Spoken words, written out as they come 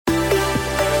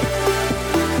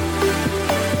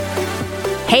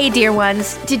Hey, dear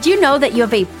ones, did you know that you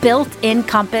have a built-in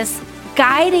compass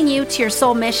guiding you to your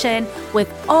soul mission with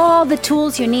all the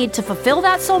tools you need to fulfill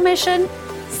that soul mission?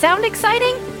 Sound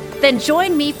exciting? Then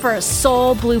join me for a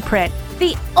Soul Blueprint,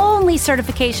 the only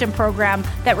certification program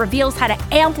that reveals how to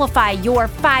amplify your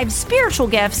 5 spiritual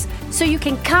gifts so you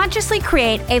can consciously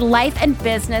create a life and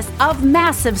business of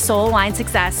massive soul-aligned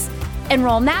success.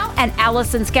 Enroll now at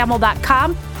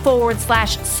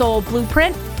AllisonScammell.com/soul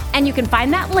blueprint, and you can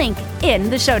find that link in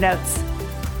the show notes.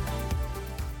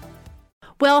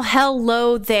 Well,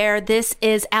 hello there. This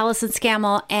is Allison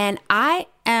Scammell, and I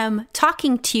am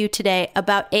talking to you today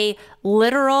about a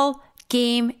literal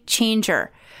game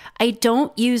changer. I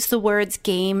don't use the words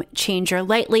game changer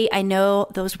lightly. I know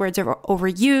those words are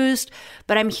overused,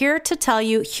 but I'm here to tell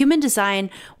you human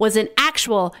design was an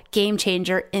actual game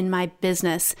changer in my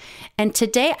business. And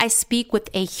today I speak with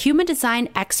a human design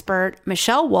expert,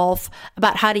 Michelle Wolf,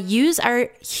 about how to use our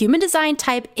human design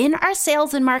type in our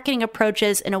sales and marketing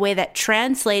approaches in a way that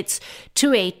translates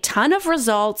to a ton of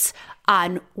results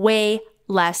on way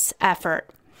less effort.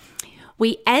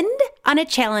 We end on a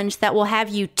challenge that will have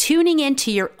you tuning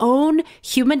into your own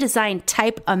human design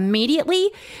type immediately,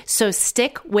 so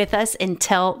stick with us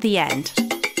until the end.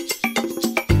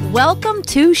 Welcome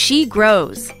to She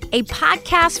Grows, a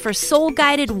podcast for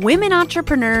soul-guided women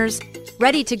entrepreneurs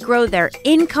ready to grow their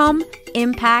income,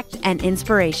 impact, and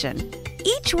inspiration.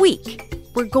 Each week,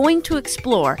 we're going to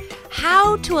explore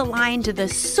how to align to the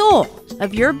soul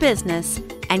of your business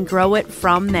and grow it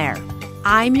from there.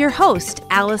 I'm your host,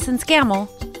 Allison Scammell.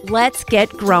 Let's get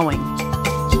growing.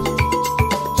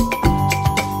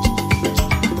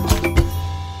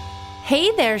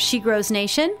 Hey there, She Grows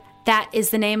Nation. That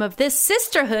is the name of this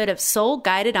sisterhood of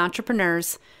soul-guided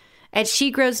entrepreneurs. At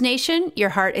She Grows Nation, your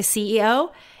heart is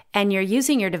CEO, and you're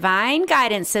using your divine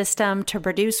guidance system to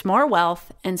produce more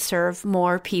wealth and serve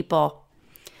more people.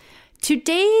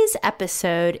 Today's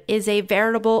episode is a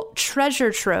veritable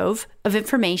treasure trove of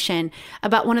information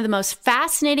about one of the most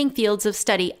fascinating fields of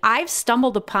study I've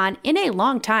stumbled upon in a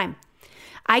long time.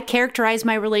 I characterize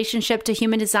my relationship to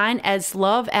human design as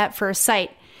love at first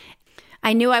sight.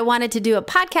 I knew I wanted to do a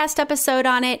podcast episode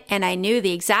on it, and I knew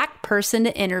the exact person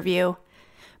to interview.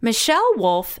 Michelle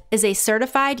Wolf is a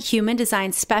certified human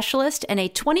design specialist and a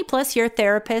 20-plus year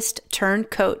therapist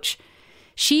turned coach.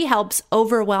 She helps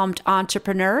overwhelmed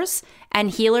entrepreneurs and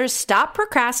healers stop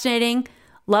procrastinating,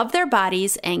 love their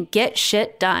bodies, and get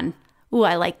shit done. Ooh,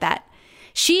 I like that.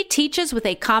 She teaches with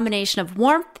a combination of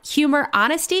warmth, humor,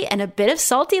 honesty, and a bit of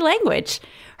salty language.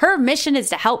 Her mission is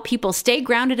to help people stay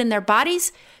grounded in their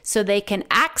bodies so they can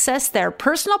access their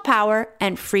personal power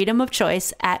and freedom of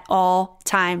choice at all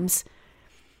times.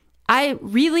 I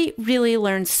really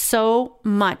learned so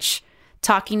much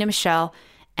talking to Michelle,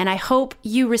 and I hope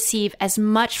you receive as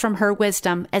much from her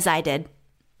wisdom as I did.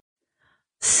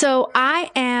 So I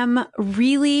am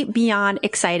really beyond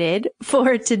excited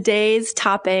for today's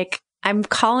topic. I'm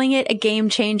calling it a game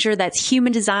changer. That's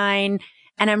human design.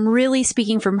 And I'm really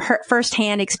speaking from her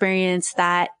firsthand experience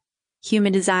that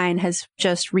human design has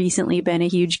just recently been a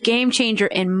huge game changer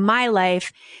in my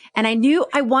life. And I knew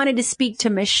I wanted to speak to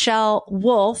Michelle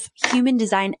Wolf, human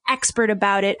design expert,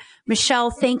 about it.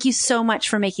 Michelle, thank you so much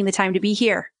for making the time to be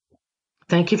here.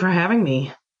 Thank you for having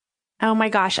me. Oh my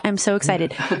gosh, I'm so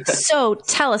excited. So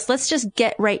tell us, let's just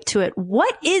get right to it.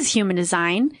 What is human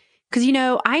design? Because,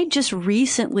 I just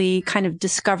recently kind of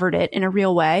discovered it in a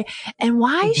real way. And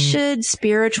why should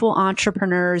spiritual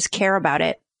entrepreneurs care about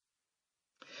it?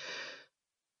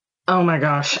 Oh my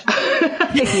gosh.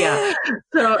 Yeah.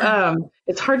 So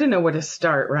it's hard to know where to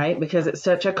start, right? Because it's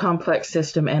such a complex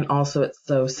system and also it's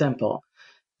so simple.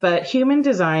 But human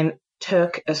design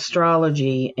took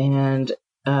astrology and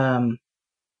I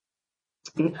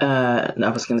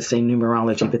was going to say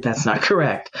numerology, but that's not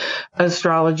correct.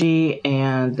 Astrology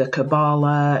and the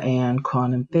Kabbalah and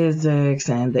quantum physics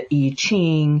and the I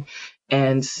Ching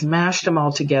and smashed them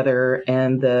all together.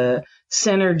 And the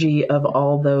synergy of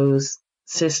all those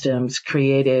systems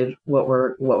created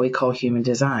what we call human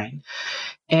design.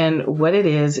 And what it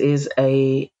is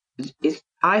I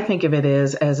think of it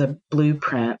as a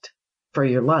blueprint for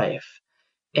your life.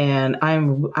 And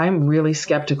I'm really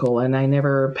skeptical, and I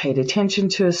never paid attention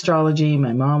to astrology.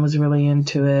 My mom was really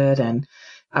into it, and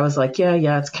I was like,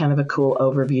 yeah, it's kind of a cool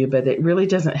overview, but it really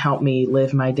doesn't help me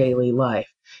live my daily life.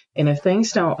 And if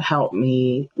things don't help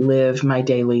me live my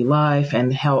daily life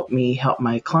and help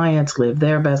my clients live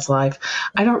their best life,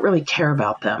 I don't really care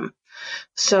about them.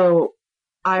 So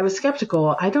I was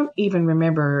skeptical. I don't even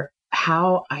remember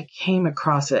how I came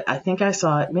across it. I think I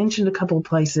saw it mentioned a couple of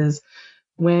places,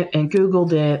 went and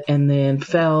Googled it, and then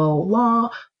fell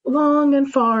long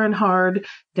and far and hard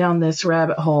down this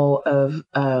rabbit hole of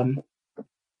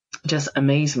just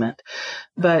amazement.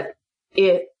 But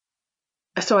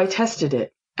so I tested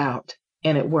it out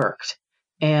and it worked.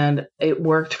 And it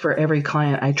worked for every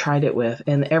client I tried it with.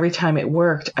 And every time it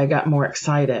worked, I got more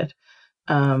excited.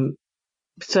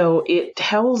 So it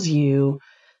tells you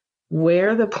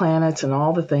where the planets and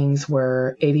all the things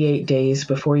were 88 days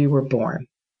before you were born.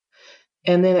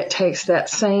 And then it takes that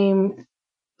same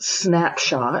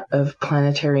snapshot of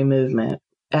planetary movement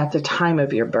at the time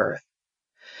of your birth.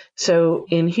 So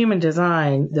in human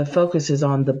design, the focus is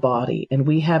on the body, and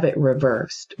we have it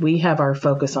reversed. We have our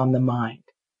focus on the mind.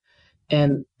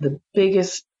 And the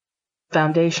biggest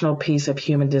foundational piece of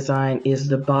human design is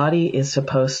the body is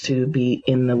supposed to be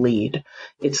in the lead.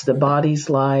 It's the body's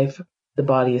life. The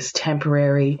body is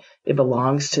temporary. It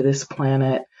belongs to this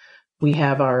planet. We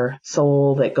have our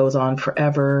soul that goes on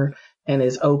forever and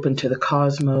is open to the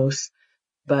cosmos.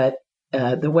 But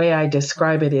the way I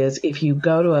describe it is, if you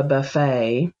go to a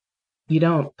buffet, you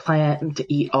don't plan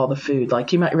to eat all the food.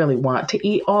 Like, you might really want to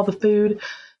eat all the food,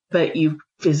 but you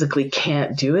physically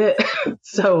can't do it.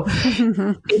 So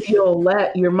if you'll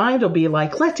your mind will be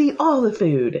like, let's eat all the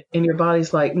food. And your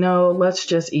body's like, no, let's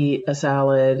just eat a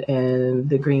salad and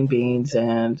the green beans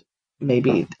and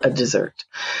maybe a dessert.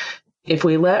 If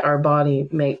we let our body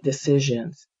make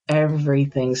decisions,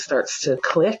 everything starts to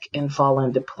click and fall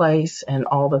into place, and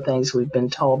all the things we've been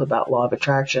told about law of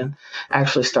attraction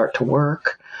actually start to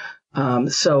work.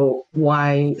 So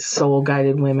why Soul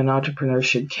Guided Women Entrepreneurs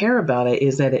should care about it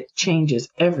is that it changes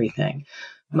everything.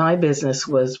 My business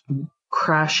was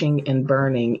crashing and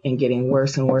burning and getting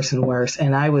worse and worse and worse.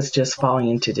 And I was just falling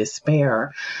into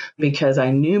despair because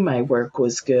I knew my work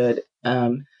was good.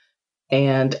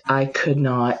 And I could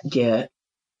not get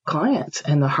clients.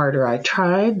 And the harder I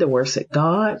tried, the worse it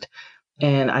got.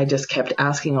 And I just kept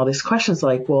asking all these questions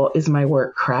like, well, is my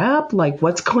work crap? Like,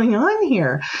 what's going on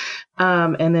here?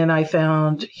 And then I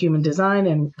found human design,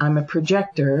 and I'm a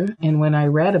projector. And when I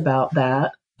read about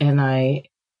that and I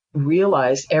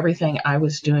realized everything I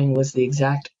was doing was the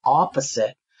exact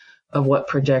opposite of what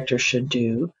projectors should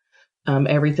do.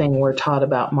 Everything we're taught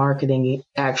about marketing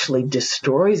actually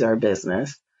destroys our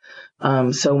business.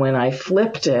 So when I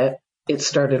flipped it, it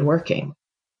started working.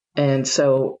 And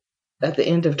so at the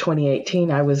end of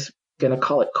 2018, I was going to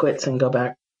call it quits and go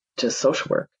back to social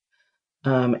work.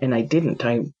 And I didn't.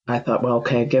 I thought, well,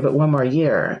 okay, give it one more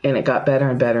year. And it got better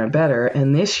and better and better.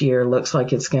 And this year looks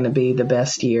like it's going to be the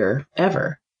best year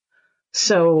ever.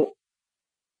 So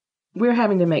we're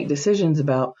having to make decisions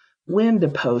about when to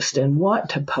post and what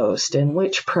to post and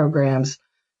which programs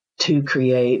to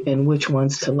create and which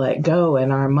ones to let go.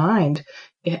 And our mind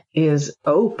is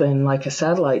open like a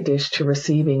satellite dish to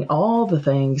receiving all the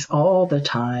things all the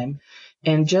time.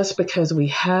 And just because we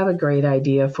have a great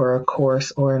idea for a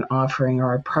course or an offering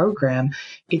or a program,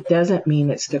 it doesn't mean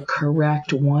it's the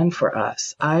correct one for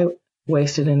us. I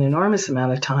wasted an enormous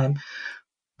amount of time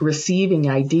receiving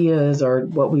ideas or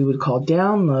what we would call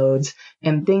downloads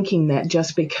and thinking that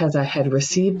just because I had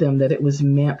received them that it was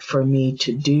meant for me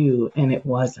to do, and it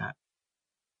wasn't.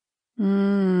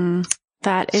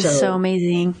 That is so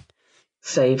amazing.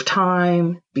 Save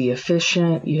time, be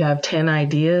efficient. You have 10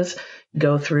 ideas,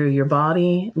 go through your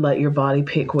body, let your body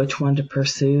pick which one to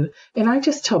pursue. And I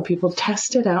just tell people,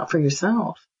 test it out for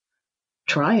yourself.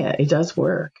 Try it. It does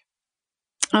work.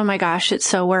 Oh my gosh, it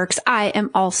so works. I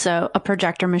am also a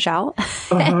projector, Michelle.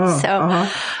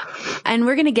 And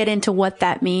we're going to get into what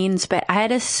that means, but I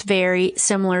had a very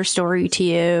similar story to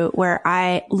you where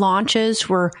launches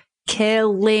were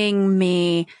killing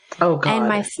me. Oh God. And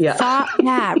my thought,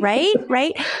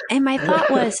 right. And my thought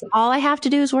was, all I have to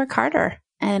do is work harder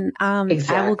and,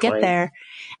 exactly. I will get there.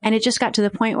 And it just got to the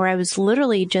point where I was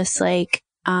literally just like,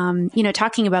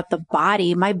 talking about the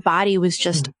body, my body was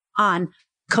just on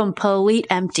complete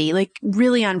empty, like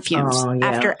really on fumes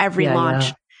after every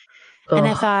launch. Yeah. And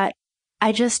I thought,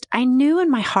 I knew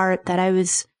in my heart that I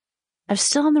was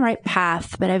still on the right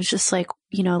path, but I was just like,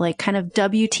 kind of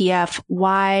WTF,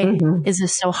 why is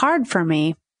this so hard for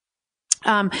me?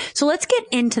 So let's get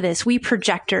into this. We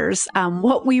projectors,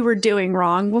 what we were doing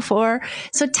wrong before.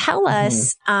 So tell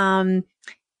us, why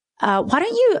don't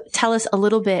you tell us a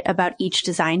little bit about each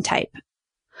design type?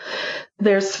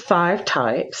 There's 5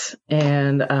 types,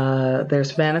 and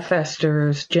there's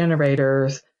manifestors,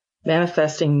 generators,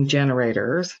 manifesting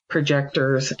generators,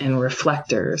 projectors, and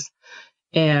reflectors.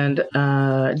 And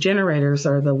generators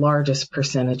are the largest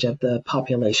percentage of the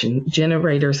population.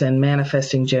 Generators and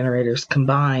manifesting generators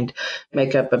combined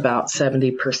make up about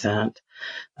 70%.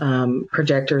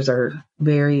 Projectors are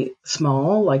very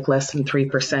small, like less than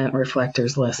 3%,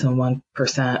 reflectors less than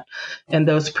 1%. And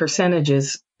those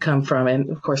percentages come from,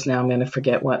 and of course now I'm going to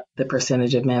forget what the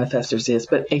percentage of manifestors is,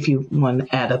 but if you want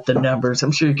to add up the numbers,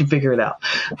 I'm sure you can figure it out.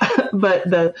 But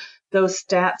those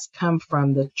stats come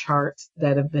from the charts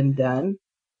that have been done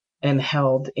and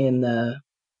held in the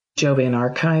Jovian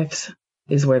archives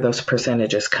is where those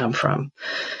percentages come from.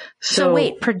 So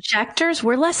wait, projectors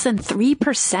were less than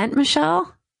 3%,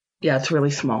 Michelle? Yeah, it's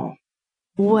really small.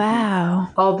 Wow.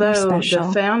 Although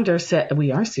the founder said,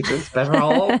 we are super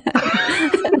special.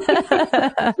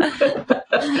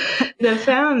 The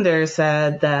founder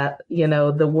said that,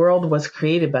 the world was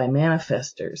created by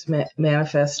manifestors.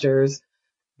 Manifestors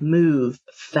move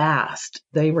fast.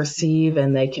 They receive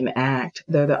and they can act.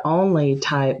 They're the only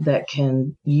type that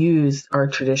can use our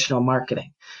traditional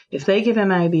marketing. If they get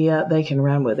an idea, they can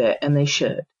run with it, and they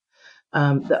should.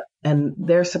 And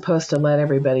they're supposed to let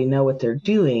everybody know what they're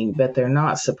doing, but they're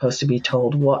not supposed to be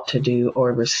told what to do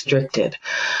or restricted.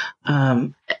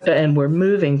 And we're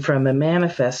moving from a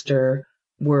manifestor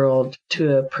world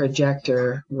to a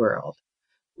projector world,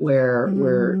 where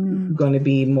we're going to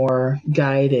be more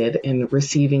guided in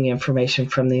receiving information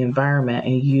from the environment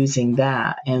and using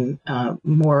that, and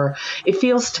it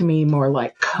feels to me more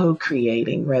like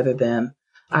co-creating rather than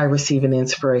I receive an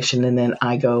inspiration and then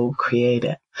I go create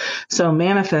it. So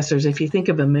manifestors, if you think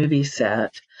of a movie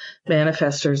set,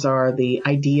 manifestors are the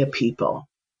idea people.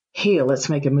 Hey, let's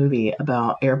make a movie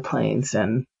about airplanes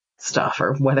and stuff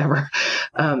or whatever.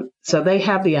 So they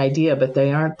have the idea, but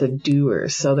they aren't the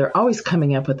doers. So they're always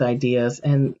coming up with ideas,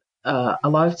 and a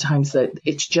lot of times that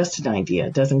it's just an idea.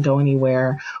 It doesn't go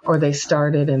anywhere, or they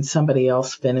start it and somebody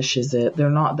else finishes it. They're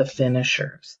not the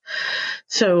finishers.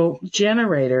 So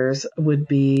generators would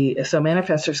be, so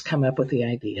manifestors come up with the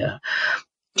idea.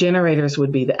 Generators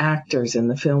would be the actors and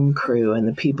the film crew and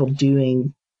the people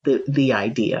doing the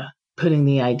idea, putting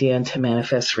the idea into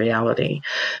manifest reality.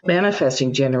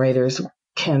 Manifesting generators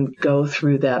can go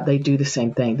through that. They do the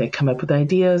same thing. They come up with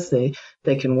ideas. They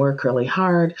can work really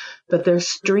hard, but they're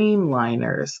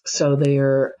streamliners. So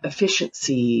they're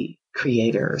efficiency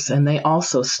creators, and they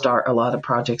also start a lot of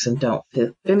projects and don't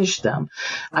finish them.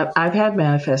 I've had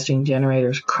manifesting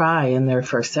generators cry in their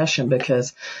first session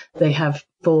because they have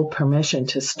full permission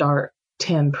to start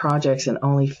 10 projects and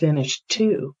only finish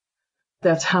 2.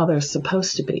 That's how they're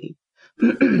supposed to be.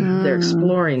 They're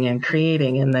exploring and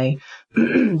creating, and they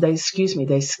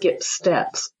skip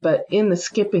steps. But in the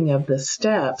skipping of the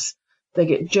steps, they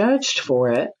get judged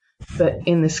for it. But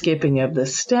in the skipping of the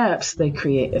steps, they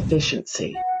create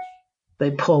efficiency. They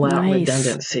pull out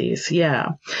redundancies.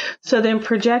 Yeah. So then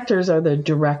projectors are the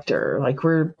director. Like,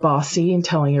 we're bossy and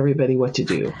telling everybody what to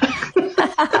do.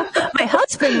 My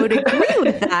husband would agree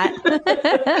with that.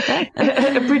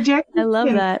 Projectors I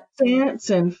love that. Sense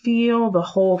and feel the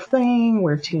whole thing.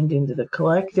 We're tuned into the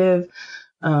collective.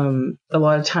 A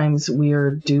lot of times we're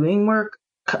doing work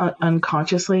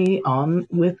unconsciously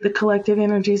with the collective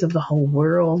energies of the whole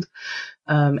world.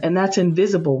 And that's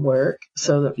invisible work.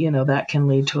 So that, that can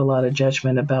lead to a lot of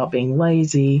judgment about being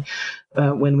lazy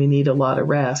when we need a lot of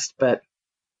rest. But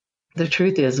the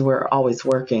truth is we're always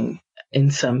working in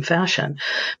some fashion.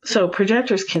 So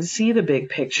projectors can see the big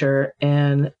picture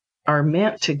and are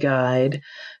meant to guide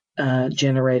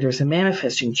generators and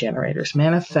manifesting generators.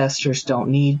 Manifestors don't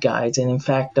need guides, and in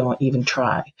fact don't even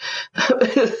try.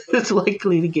 It's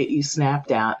likely to get you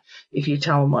snapped at if you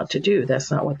tell them what to do.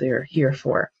 That's not what they're here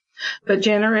for. But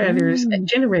generators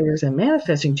and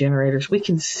manifesting generators, we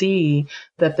can see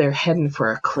that they're heading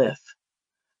for a cliff.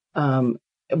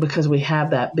 Because we have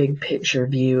that big picture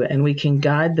view, and we can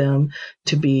guide them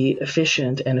to be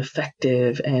efficient and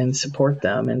effective and support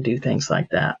them and do things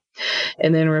like that.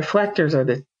 And then reflectors are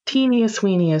the teeniest,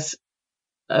 weeniest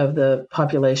of the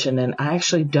population, and I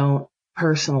actually don't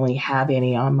personally have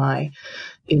any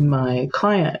in my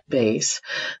client base,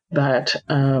 but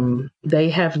they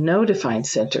have no defined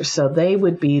center. So they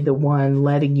would be the one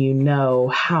letting you know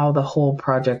how the whole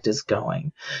project is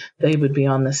going. They would be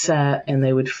on the set and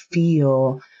they would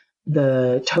feel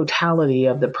the totality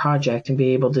of the project and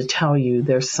be able to tell you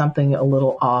there's something a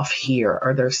little off here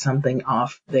or there's something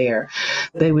off there.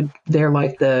 They're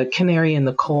like the canary in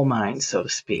the coal mine, so to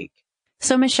speak.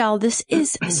 So Michelle, this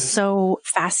is so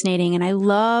fascinating, and I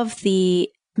love the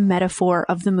metaphor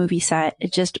of the movie set.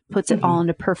 It just puts it all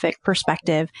into perfect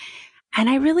perspective.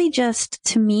 And I really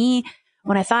to me,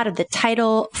 when I thought of the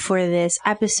title for this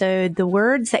episode, the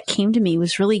words that came to me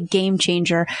was really game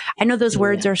changer. I know those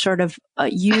words are sort of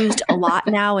used a lot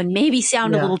now and maybe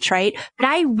sound a little trite, but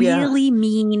I really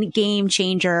mean game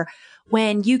changer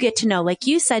when you get to know, like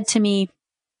you said to me,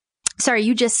 sorry,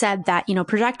 you just said that,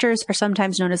 projectors are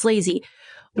sometimes known as lazy.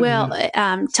 Well,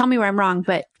 tell me where I'm wrong,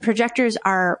 but projectors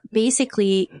are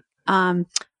basically,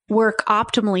 work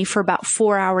optimally for about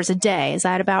 4 hours a day. Is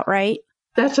that about right?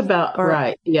 That's about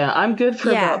right. Yeah. I'm good for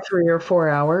about 3 or 4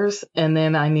 hours, and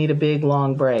then I need a big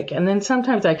long break. And then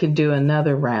sometimes I could do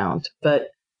another round, but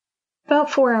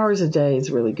about 4 hours a day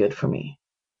is really good for me.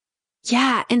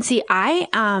 Yeah. And see, I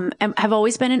have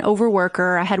always been an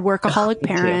overworker. I had workaholic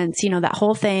parents, that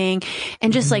whole thing,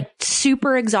 and just like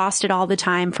super exhausted all the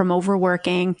time from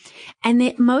overworking. And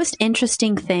the most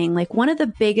interesting thing, like one of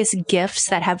the biggest gifts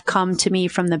that have come to me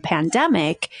from the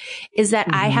pandemic is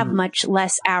that I have much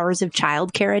less hours of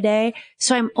childcare a day.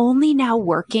 So I'm only now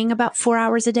working about 4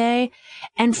 hours a day.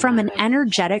 And from an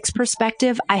energetics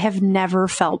perspective, I have never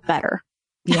felt better.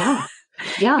 Yeah.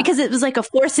 Yeah. Because it was like a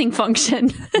forcing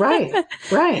function. Right.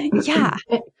 Yeah.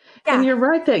 And you're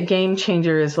right that game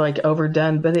changer is like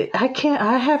overdone, but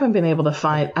I haven't been able to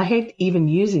find, I hate even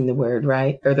using the word,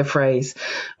 right? Or the phrase,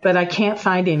 but I can't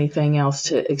find anything else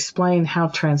to explain how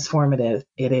transformative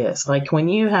it is. Like when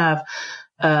you have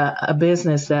a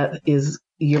business that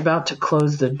you're about to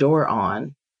close the door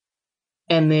on,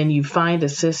 and then you find a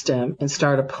system and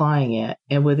start applying it.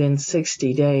 And within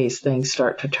 60 days, things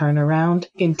start to turn around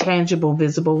in tangible,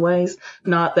 visible ways.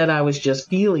 Not that I was just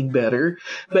feeling better,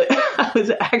 but I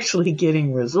was actually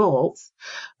getting results.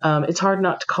 It's hard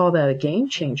not to call that a game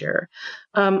changer.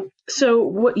 So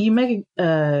what you make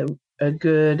a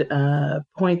good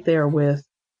point there with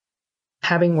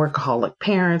having workaholic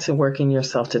parents and working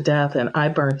yourself to death. And I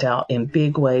burnt out in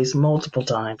big ways multiple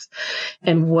times.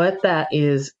 And what that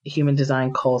is, human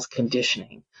design calls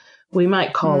conditioning. We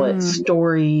might call it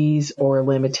stories or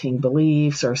limiting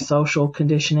beliefs or social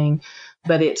conditioning,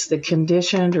 but it's the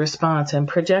conditioned response. And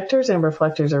projectors and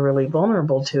reflectors are really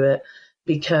vulnerable to it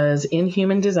because in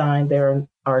human design, there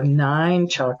are 9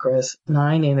 chakras,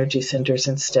 9 energy centers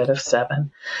instead of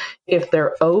 7. If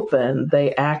they're open,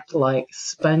 they act like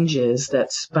sponges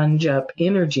that sponge up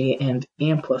energy and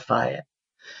amplify it.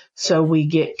 So we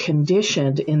get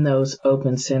conditioned in those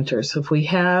open centers. So if we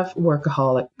have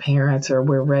workaholic parents or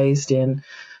we're raised in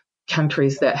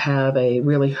countries that have a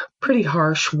really pretty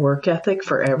harsh work ethic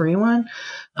for everyone,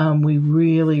 we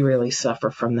really, really suffer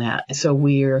from that. So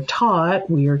we are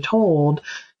told,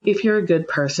 if you're a good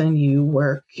person, you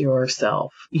work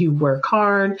yourself. You work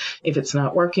hard. If it's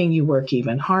not working, you work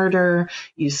even harder.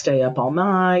 You stay up all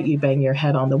night. You bang your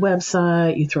head on the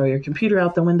website. You throw your computer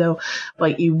out the window.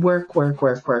 Like you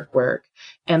work.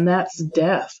 And that's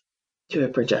death to a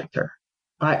projector.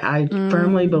 I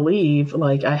firmly believe,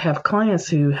 like I have clients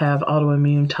who have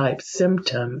autoimmune type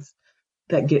symptoms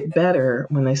that get better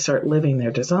when they start living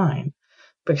their design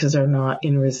because they're not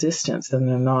in resistance and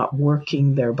they're not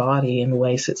working their body in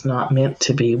ways it's not meant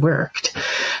to be worked.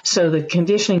 So the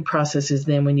conditioning process is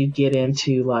then when you get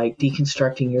into like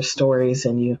deconstructing your stories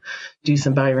and you do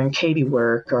some Byron Katie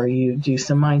work or you do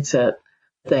some mindset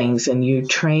things and you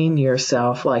train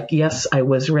yourself like, yes, I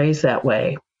was raised that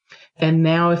way. And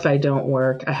now if I don't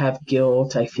work, I have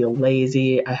guilt, I feel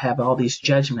lazy, I have all these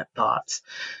judgment thoughts.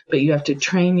 But you have to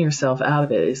train yourself out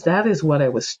of it. That is what I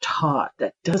was taught.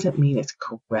 That doesn't mean it's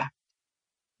correct.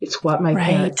 It's what my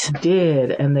parents did,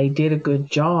 and they did a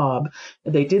good job.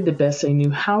 They did the best they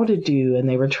knew how to do, and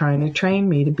they were trying to train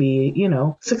me to be,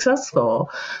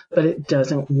 successful. But it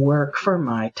doesn't work for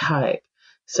my type.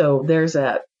 So there's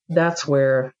that. That's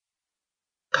where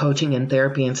coaching and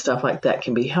therapy and stuff like that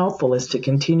can be helpful, is to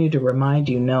continue to remind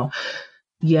you,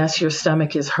 yes, your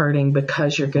stomach is hurting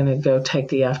because you're going to go take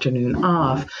the afternoon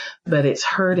off, but it's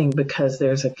hurting because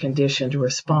there's a conditioned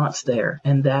response there,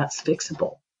 and that's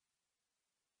fixable.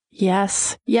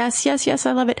 Yes.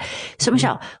 I love it. So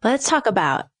Michelle, let's talk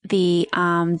about the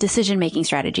decision-making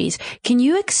strategies. Can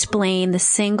you explain the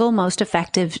single most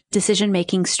effective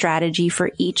decision-making strategy for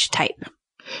each type?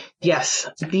 Yes.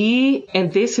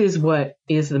 And this is what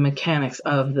is the mechanics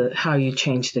of how you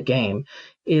change the game,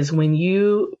 is when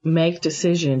you make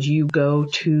decisions, you go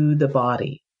to the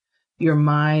body. Your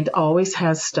mind always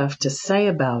has stuff to say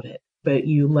about it, but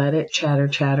you let it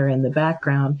chatter in the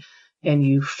background and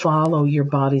you follow your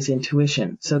body's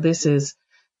intuition. So this is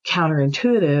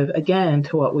counterintuitive, again,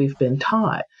 to what we've been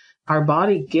taught. Our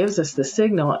body gives us the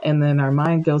signal, and then our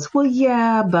mind goes, well,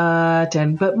 yeah, but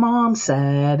mom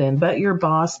said, but your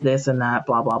boss this and that,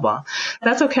 blah, blah, blah.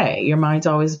 That's okay. Your mind's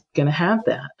always going to have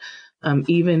that.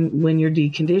 Even when you're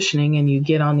deconditioning and you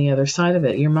get on the other side of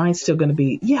it, your mind's still going to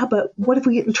be, yeah, but what if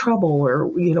we get in trouble? Or,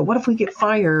 what if we get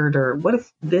fired? Or what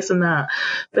if this and that?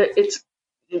 But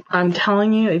I'm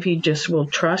telling you, if you just will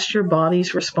trust your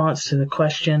body's response to the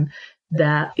question,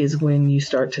 that is when you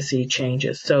start to see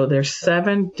changes. So there's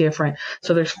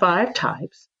there's 5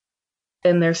 types,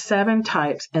 and there's 7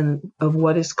 types of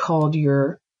what is called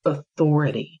your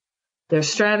authority. There's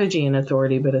strategy and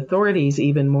authority, but authority is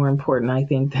even more important, I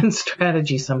think, than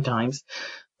strategy sometimes.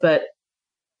 But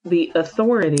the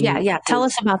authority. Yeah. Tell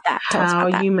us about that.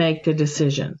 How you make the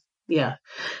decisions. Yeah.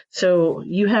 So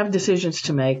you have decisions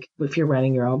to make if you're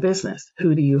running your own business.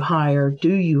 Who do you hire?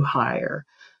 Do you hire?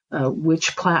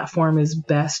 Which platform is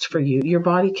best for you? Your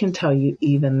body can tell you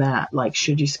even that. Like,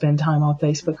 should you spend time on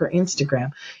Facebook or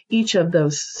Instagram? Each of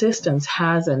those systems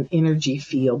has an energy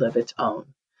field of its own.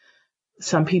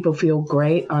 Some people feel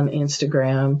great on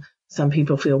Instagram. Some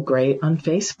people feel great on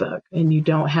Facebook. And you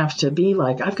don't have to be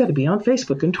like, I've got to be on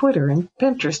Facebook and Twitter and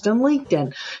Pinterest and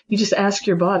LinkedIn. You just ask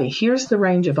your body, here's the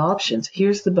range of options.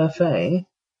 Here's the buffet.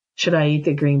 Should I eat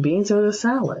the green beans or the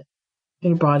salad?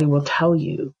 And your body will tell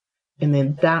you. And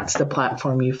then that's the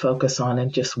platform you focus on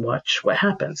and just watch what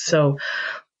happens. So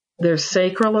there's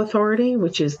sacral authority,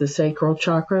 which is the sacral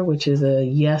chakra, which is a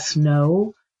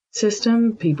yes-no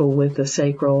system. People with the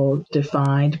sacral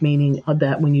defined, meaning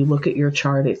that when you look at your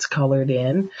chart, it's colored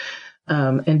in.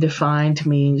 And defined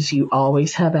means you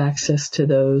always have access to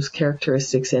those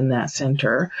characteristics in that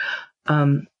center.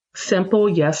 Simple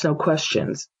yes-no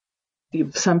questions.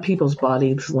 Some people's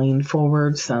bodies lean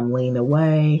forward, some lean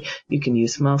away. You can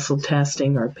use muscle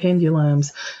testing or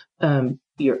pendulums. You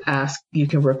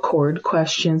can record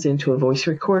questions into a voice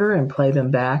recorder and play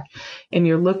them back. And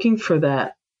you're looking for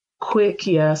that quick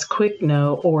yes, quick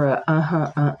no, or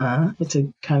a It's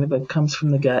a kind of comes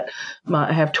from the gut.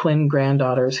 I have twin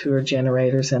granddaughters who are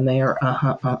generators, and they are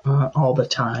all the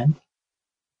time.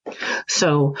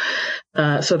 So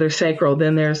there's sacral.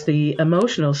 Then there's the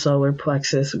emotional solar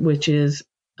plexus, which is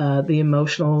the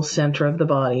emotional center of the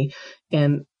body,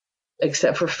 and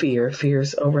except for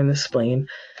fear's over in the spleen.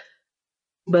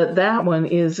 But that one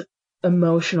is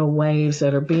emotional waves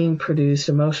that are being produced,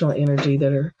 emotional energy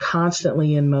that are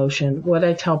constantly in motion. What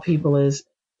I tell people is,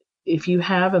 if you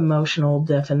have emotional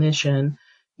definition,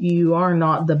 you are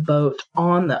not the boat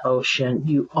on the ocean,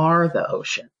 you are the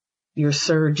ocean. You're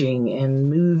surging and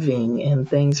moving, and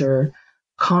things are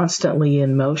constantly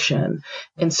in motion.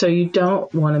 And so you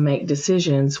don't want to make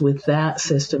decisions with that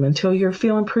system until you're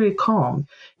feeling pretty calm.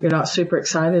 You're not super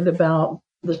excited about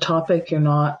the topic. You're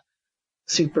not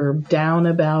super down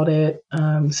about it.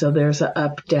 So there's an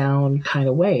up, down kind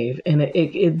of wave. And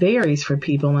it varies for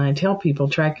people. And I tell people,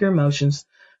 track your emotions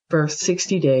for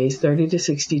 60 days, 30 to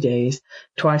 60 days,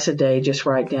 twice a day. Just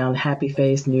write down happy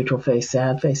face, neutral face,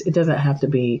 sad face. It doesn't have to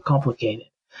be complicated.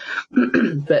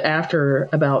 But after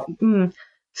about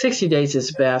 60 days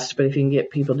is best. But if you can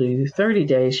get people to do 30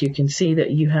 days, you can see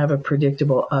that you have a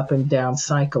predictable up and down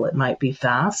cycle. It might be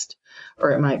fast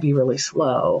or it might be really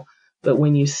slow. But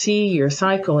when you see your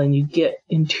cycle and you get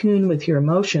in tune with your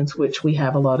emotions, which we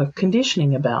have a lot of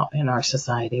conditioning about in our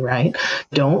society, right?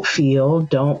 Don't feel,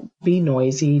 don't be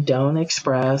noisy, don't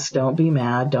express, don't be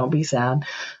mad, don't be sad.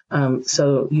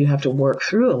 So you have to work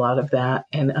through a lot of that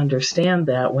and understand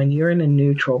that when you're in a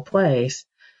neutral place,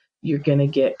 you're going to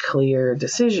get clear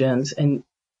decisions, and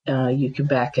you can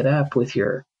back it up with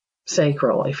your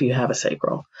sacral if you have a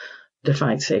sacral,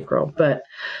 defined sacral. But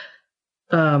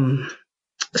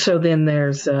so then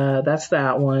there's, that's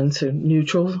that one. So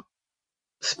neutral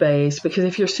space, because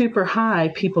if you're super high,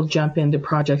 people jump into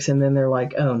projects and then they're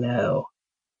like, oh no,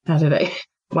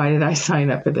 why did I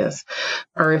sign up for this?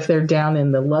 Or if they're down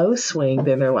in the low swing,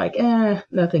 then they're like,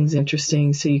 nothing's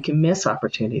interesting. So you can miss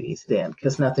opportunities then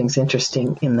because nothing's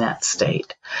interesting in that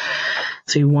state.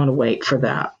 So you want to wait for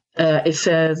that. It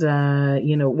says,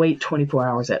 wait 24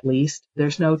 hours at least.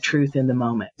 There's no truth in the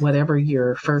moment. Whatever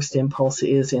your first impulse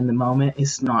is in the moment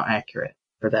is not accurate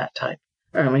for that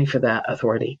for that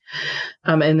authority.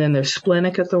 And then there's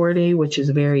splenic authority, which is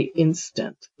very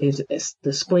instant.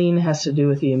 The spleen has to do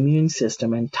with the immune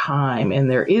system and time, and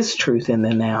there is truth in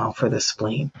the now for the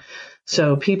spleen.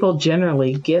 So people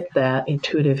generally get that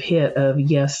intuitive hit of,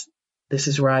 yes, this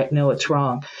is right, no, it's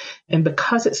wrong. And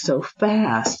because it's so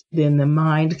fast, then the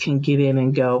mind can get in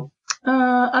and go,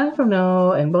 I don't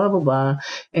know, and blah, blah, blah.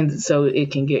 And so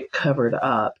it can get covered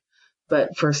up.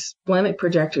 But for splenic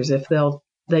projectors, if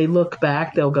they look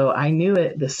back, they'll go, I knew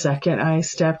it the second I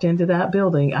stepped into that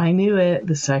building. I knew it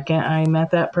the second I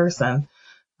met that person.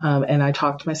 And I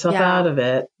talked myself out of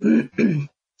it.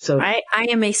 So I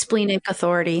am a splenic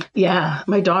authority. Yeah,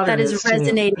 my daughter that is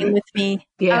resonating with me.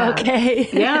 Yeah. Okay.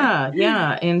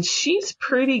 Yeah. And she's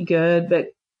pretty good, but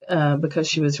because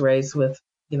she was raised with,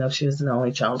 she was an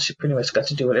only child, she pretty much got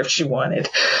to do whatever she wanted.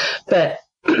 But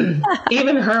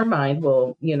even her mind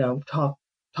will, talk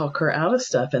talk her out of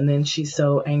stuff. And then she's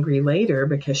so angry later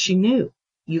because she knew.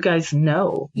 You guys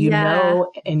know. You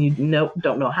know, and you know,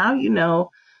 don't know how you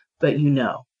know, but you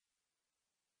know.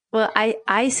 Well,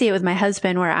 I see it with my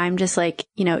husband where I'm just like,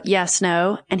 yes,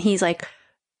 no. And he's like,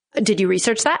 did you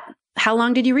research that? How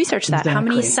long did you research that? Exactly. How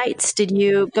many sites did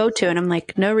you go to? And I'm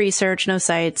like, no research, no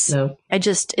sites. No.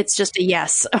 It's just a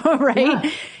yes. Right. Yeah.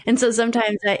 And so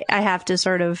sometimes I have to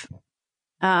sort of,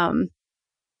 what's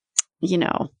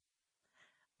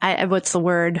the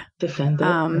word? Defend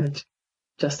it.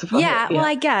 Justify it. Yeah. Well,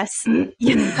 I guess.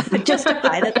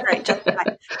 Justify. That's right. Justify.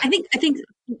 I think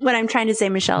what I'm trying to say,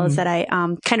 Michelle, is that I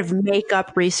kind of make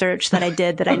up research that I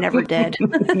did that I never did.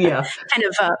 Yeah. Kind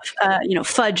of,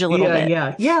 fudge a little bit.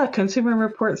 Yeah. Consumer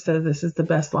Reports says this is the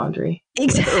best laundry.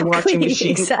 Exactly. Washing machine.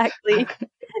 Exactly.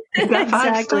 You got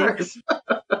 5 stars.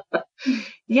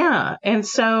 Yeah. And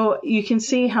so you can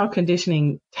see how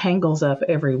conditioning tangles up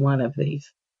every one of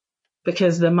these.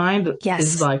 Because the mind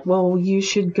is like, well, you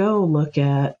should go look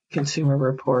at Consumer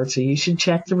Reports, or you should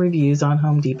check the reviews on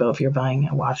Home Depot if you're buying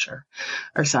a washer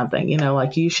or something.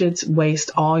 Like you should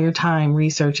waste all your time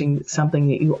researching something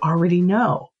that you already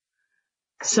know.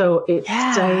 So it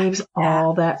saves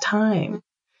all that time.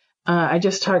 I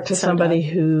just talked to somebody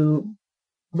who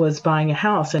was buying a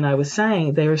house, and I was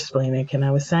saying, they were explaining it, and I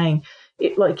was saying,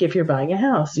 like if you're buying a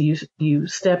house, you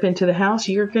step into the house,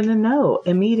 you're going to know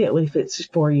immediately if it's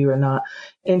for you or not.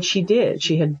 And she did.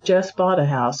 She had just bought a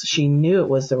house. She knew it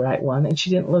was the right one, and she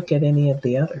didn't look at any of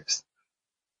the others.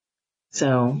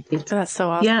 So that's so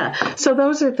awesome. Yeah. So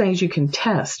those are things you can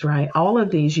test, right? All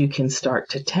of these you can start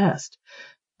to test.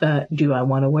 Do I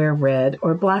want to wear red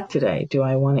or black today? Do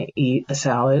I want to eat a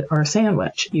salad or a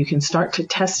sandwich? You can start to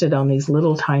test it on these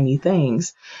little tiny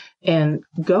things and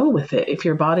go with it. If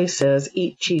your body says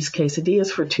eat cheese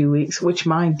quesadillas for 2 weeks, which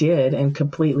mine did and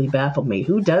completely baffled me.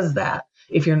 Who does that?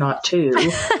 If you're not 2,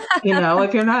 if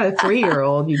you're not a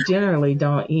 3-year-old, you generally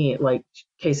don't eat like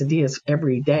quesadillas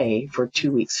every day for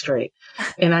 2 weeks straight.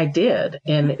 And I did,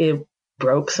 and it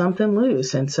broke something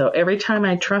loose. And so every time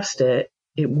I trust it,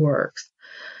 it works.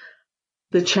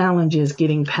 The challenge is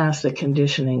getting past the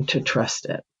conditioning to trust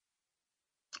it.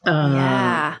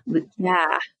 Yeah.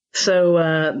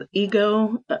 So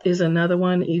ego is another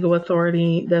one. Ego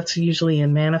authority, that's usually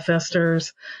in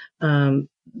manifestors.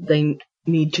 They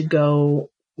need to go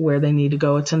where they need to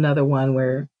go. It's another one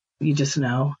where you just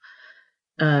know.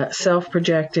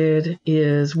 Self-projected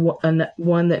is one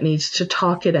that needs to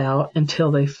talk it out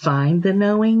until they find the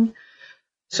knowing.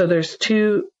 So there's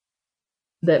 2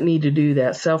 that need to do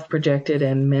that, self-projected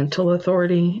and mental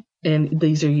authority. And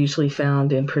these are usually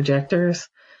found in projectors.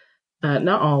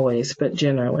 Not always, but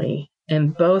generally.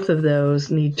 And both of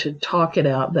those need to talk it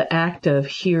out. The act of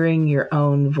hearing your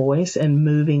own voice and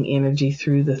moving energy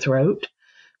through the throat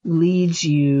leads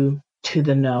you to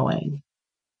the knowing.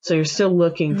 So you're still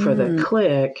looking for the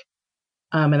click.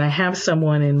 And I have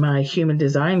someone in my human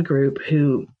design group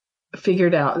who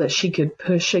figured out that she could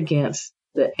push against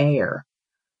the air.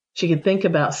 She could think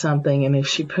about something, and if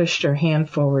she pushed her hand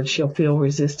forward, she'll feel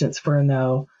resistance for a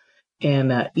no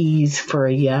and ease for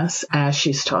a yes as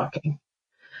she's talking.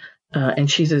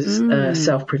 And she's a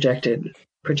self-projected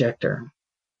projector.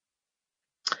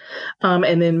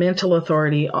 And then mental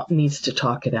authority needs to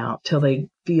talk it out till they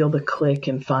feel the click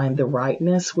and find the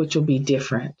rightness, which will be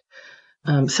different.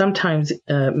 Sometimes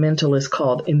mental is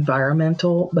called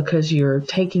environmental because you're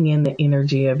taking in the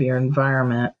energy of your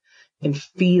environment and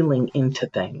feeling into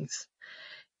things.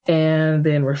 And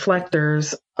then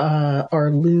reflectors are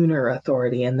lunar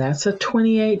authority, and that's a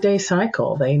 28-day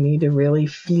cycle. They need to really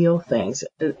feel things.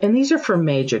 And these are for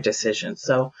major decisions.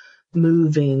 So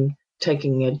moving,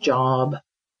 taking a job,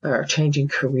 or changing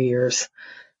careers,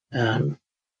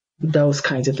 those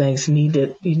kinds of things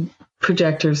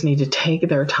projectors need to take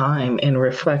their time, and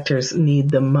reflectors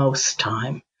need the most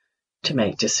time to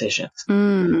make decisions.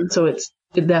 So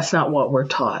that's not what we're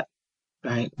taught.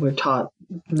 Right. We're taught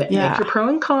make your pro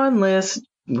and con list,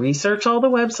 research all the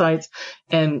websites,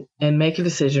 and make a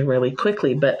decision really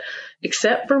quickly. But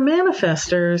except for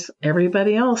manifestors,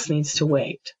 everybody else needs to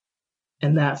wait.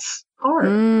 And that's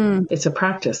hard. It's a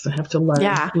practice. I have to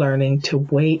learning to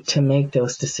wait to make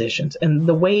those decisions. And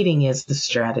the waiting is the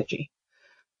strategy.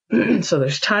 So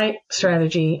there's type,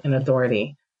 strategy, and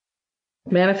authority.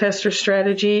 Manifestor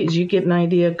strategy is you get an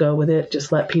idea, go with it.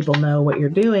 Just let people know what you're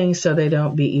doing so they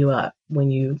don't beat you up when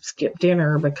you skip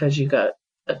dinner because you got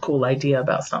a cool idea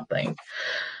about something.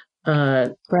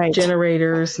 Right.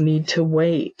 Generators need to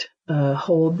wait,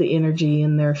 hold the energy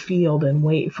in their field and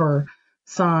wait for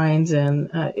signs. And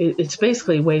it's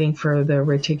basically waiting for the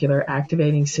reticular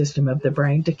activating system of the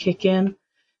brain to kick in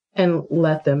and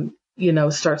let them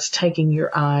starts taking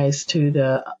your eyes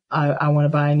to I want to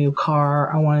buy a new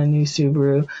car. I want a new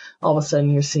Subaru. All of a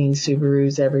sudden you're seeing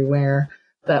Subarus everywhere.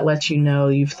 That lets you know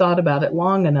you've thought about it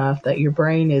long enough that your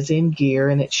brain is in gear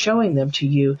and it's showing them to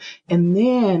you. And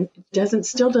then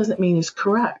still doesn't mean it's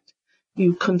correct.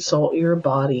 You consult your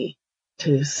body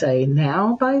to say,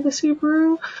 now buy the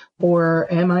Subaru,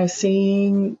 or am I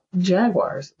seeing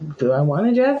Jaguars? Do I want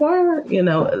a Jaguar?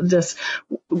 Just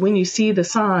when you see the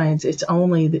signs, it's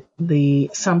only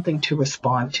the something to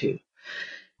respond to.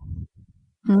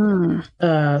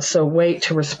 So wait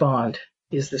to respond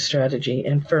is the strategy.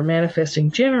 And for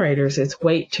manifesting generators, it's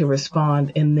wait to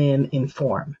respond and then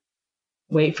inform.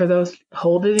 Wait for those,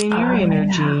 hold it in your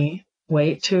energy,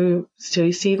 wait till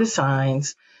you see the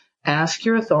signs, ask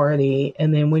your authority,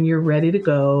 and then when you're ready to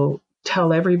go,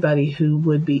 tell everybody who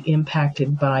would be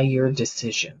impacted by your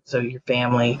decision. So your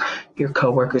family, your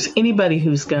coworkers, anybody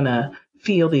who's going to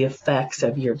feel the effects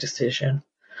of your decision.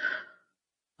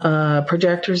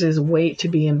 Projectors is wait to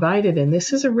be invited. And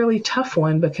this is a really tough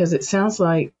one because it sounds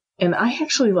like, and I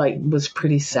actually was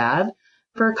pretty sad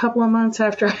for a couple of months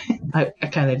after I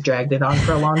kind of dragged it on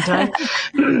for a long time.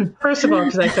 First of all,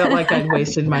 because I felt like I'd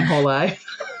wasted my whole life.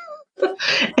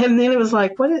 And then it was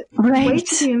like, wait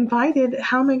to be invited.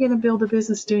 How am I going to build a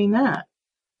business doing that?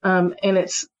 And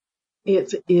it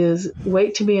is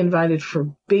wait to be invited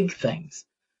for big things.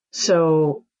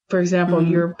 So, for example,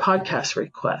 your podcast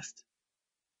request.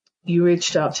 You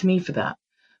reached out to me for that.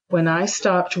 When I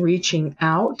stopped reaching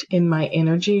out in my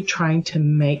energy, trying to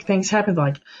make things happen,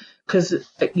 because,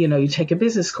 you take a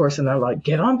business course and they're like,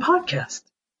 get on podcast,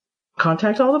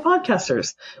 contact all the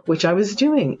podcasters, which I was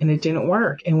doing, and it didn't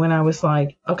work. And when I was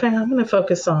like, okay, I'm going to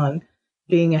focus on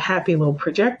being a happy little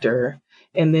projector,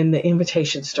 and then the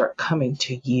invitations start coming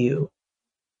to you.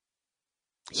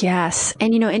 Yes.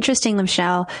 And, interestingly,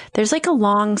 Michelle, there's like a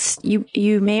long,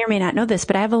 you may or may not know this,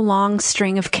 but I have a long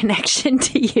string of connection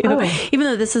to you, even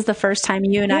though this is the first time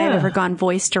you and I have ever gone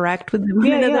voice direct with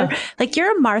one another. Like,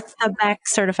 you're a Martha Beck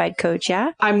certified coach,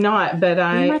 yeah? I'm not, but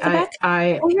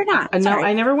you're not. No,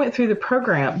 I never went through the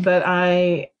program, but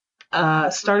I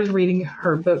started reading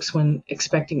her books when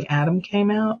Expecting Adam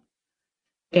came out.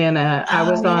 And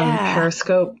I was on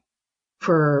Periscope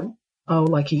for,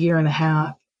 like a year and a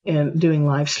half. And doing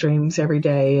live streams every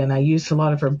day. And I used a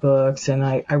lot of her books, and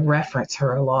I reference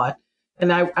her a lot.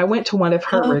 And I went to one of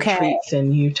her retreats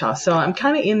in Utah. So I'm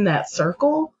kind of in that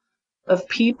circle of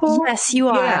people. Yes, you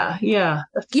are. Yeah.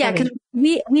 Yeah, because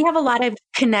we have a lot of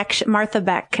Martha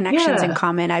Beck connections in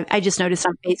common. I just noticed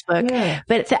on Facebook. Yeah.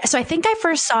 But so I think I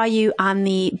first saw you on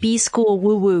the B School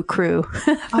Woo Woo crew,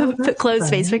 the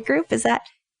closed Facebook group. Is that?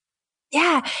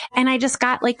 Yeah. And I just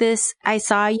got like this, I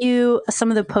saw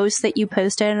some of the posts that you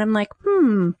posted, and I'm like,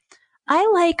 I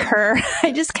like her.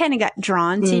 I just kind of got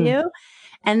drawn to you.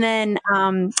 And then,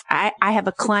 I have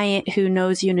a client who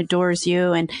knows you and adores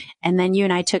you. And then you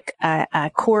and I took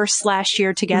a course last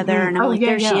year together, and I'm like,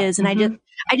 there she is. And I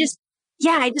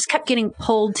just kept getting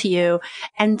pulled to you.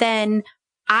 And then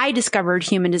I discovered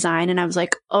human design, and I was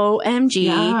like, OMG.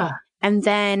 Yeah. And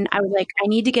then I was like, I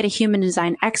need to get a human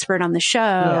design expert on the show.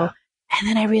 Yeah. And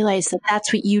then I realized that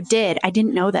that's what you did. I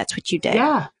didn't know that's what you did.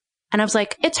 Yeah. And I was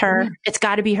like, it's her. It's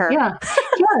got to be her. Yeah.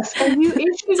 Yes. And you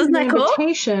issued an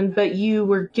invitation, but you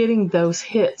were getting those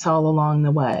hits all along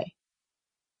the way.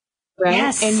 Right?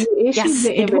 Yes. And you issued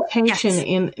the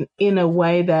invitation in a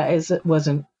way that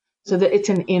wasn't, so that it's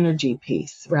an energy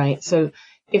piece, right? So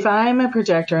if I'm a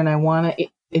projector and I want to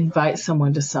invite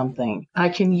someone to something, I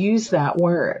can use that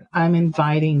word. I'm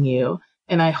inviting you,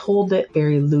 and I hold it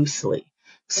very loosely.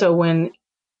 So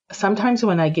sometimes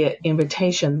when I get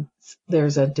invitations,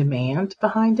 there's a demand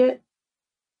behind it.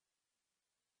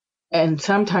 And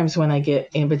sometimes when I get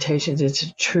invitations, it's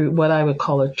what I would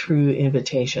call a true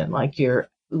invitation. Like, you're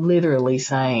literally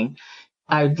saying,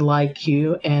 I'd like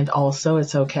you, and also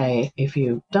it's okay if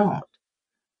you don't.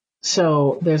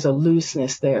 So there's a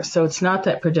looseness there. So it's not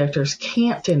that projectors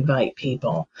can't invite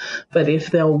people, but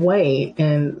if they'll wait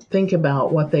and think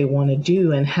about what they want to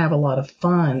do and have a lot of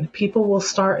fun, people will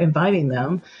start inviting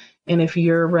them. And if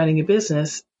you're running a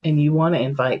business and you want to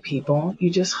invite people,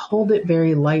 you just hold it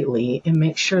very lightly and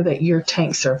make sure that your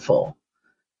tanks are full.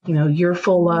 You're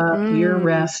full up, you're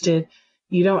rested,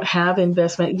 you don't have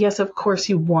investment. Yes, of course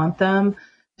you want them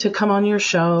to come on your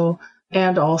show.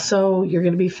 And also, you're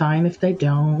going to be fine if they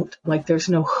don't. Like, there's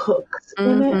no hooks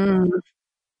in it.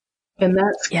 And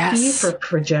that's key for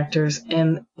projectors.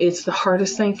 And it's the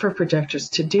hardest thing for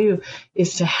projectors to do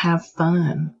is to have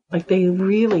fun. Like, they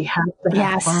really have to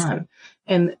have fun.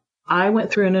 And I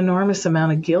went through an enormous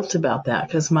amount of guilt about that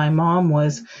because my mom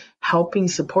was helping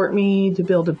support me to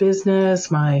build a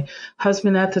business. My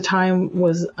husband at the time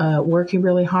was working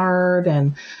really hard.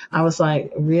 And I was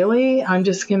like, really? I'm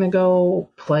just going to go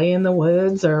play in the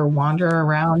woods or wander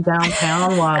around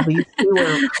downtown while these two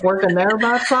are working their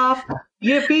butts off?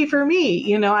 Yippee for me.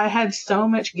 You know, I had so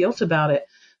much guilt about it.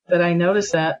 But I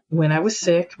noticed that when I was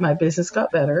sick, my business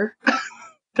got better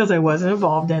because I wasn't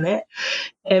involved in it.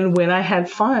 And when I had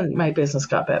fun, my business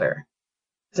got better.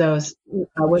 So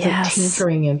I wasn't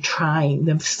tinkering and trying.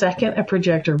 The second a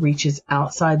projector reaches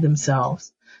outside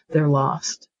themselves, they're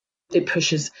lost. It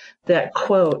pushes that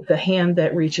quote, the hand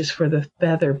that reaches for the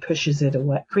feather pushes it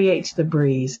away, creates the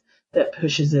breeze that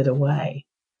pushes it away,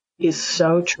 is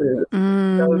so true.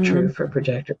 So true for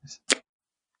projectors.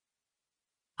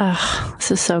 Oh,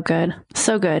 this is so good.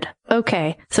 So good.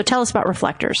 Okay. So tell us about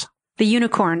reflectors, the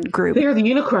unicorn group. They're the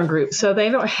unicorn group. So they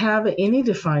don't have any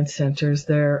defined centers.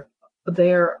 They're,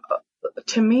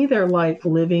 to me, they're like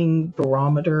living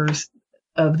barometers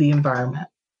of the environment.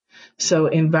 So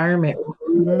environment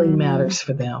really matters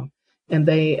for them. And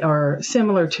they are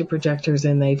similar to projectors,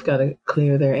 and they've got to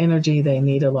clear their energy. They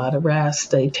need a lot of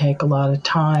rest. They take a lot of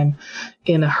time.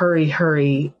 In a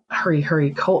hurry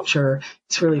culture,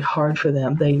 it's really hard for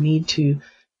them. They need to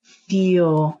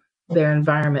feel their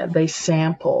environment. They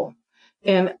sample.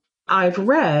 And I've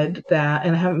read that,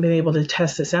 and I haven't been able to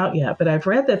test this out yet, but I've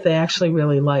read that they actually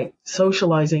really like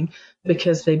socializing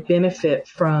because they benefit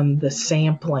from the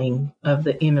sampling of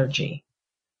the energy.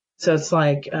 So it's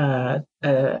like a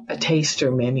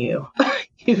taster menu.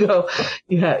 You go,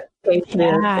 you have taste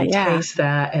this and taste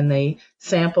that, and they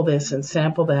sample this and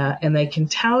sample that, and they can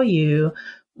tell you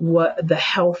what the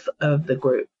health of the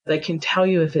group. They can tell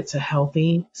you if it's a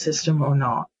healthy system or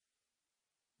not.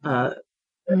 And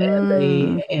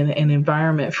an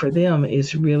environment for them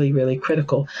is really, really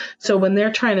critical. So when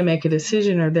they're trying to make a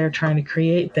decision or they're trying to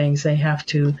create things, they have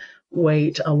to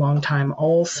wait a long time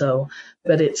also.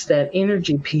 But it's that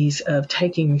energy piece of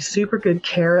taking super good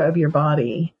care of your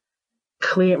body,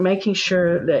 making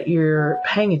sure that you're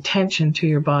paying attention to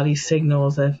your body's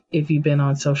signals. If you've been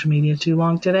on social media too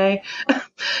long today,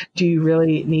 do you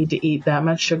really need to eat that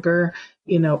much sugar?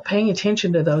 You know, paying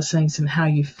attention to those things and how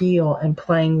you feel, and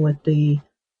playing with the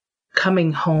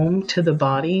coming home to the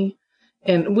body.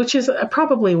 And which is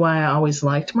probably why I always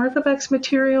liked Martha Beck's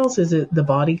materials, is it the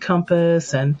body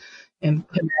compass and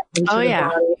connecting to the body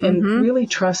and really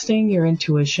trusting your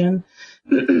intuition.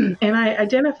 And I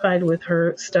identified with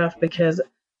her stuff because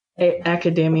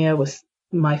academia was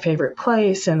my favorite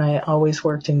place, and I always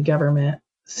worked in government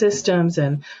systems.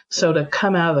 And so to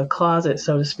come out of the closet,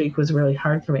 so to speak, was really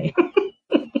hard for me.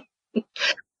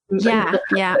 Yeah,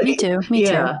 me too.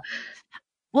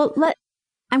 Well,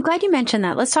 I'm glad you mentioned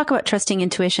that. Let's talk about trusting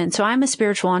intuition. So I'm a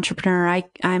spiritual entrepreneur.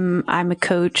 I'm a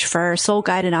coach for soul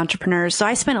guided entrepreneurs. So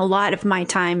I spent a lot of my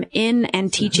time in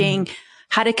and teaching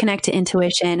how to connect to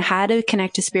intuition, how to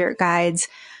connect to spirit guides.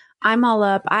 I'm all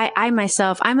up. I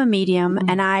myself, I'm a medium,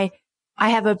 and I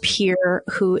have a peer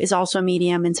who is also a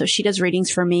medium. And so she does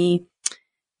readings for me.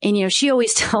 And, you know, she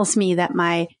always tells me that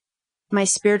my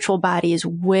spiritual body is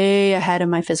way ahead of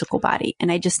my physical body, and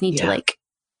I just need to like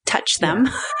touch them.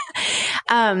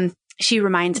 She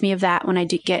reminds me of that when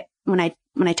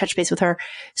I touch base with her.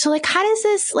 So like, how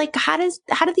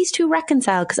do these two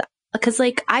reconcile? Cause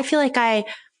like, I feel like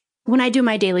when I do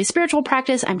my daily spiritual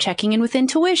practice, I'm checking in with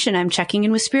intuition. I'm checking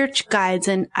in with spirit guides.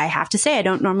 And I have to say, I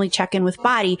don't normally check in with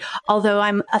body, although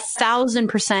I'm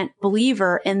 1,000%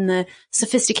 believer in the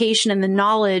sophistication and the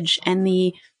knowledge and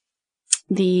the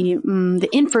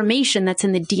information that's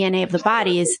in the DNA of the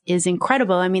body is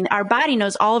incredible. I mean, our body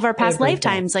knows all of our past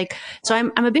lifetimes. Like, so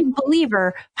I'm a big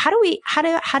believer. How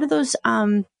do those,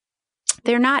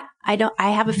 they're not, I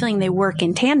have a feeling they work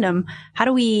in tandem. How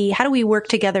do we work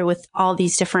together with all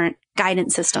these different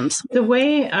guidance systems? The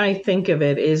way I think of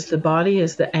it is the body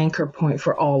is the anchor point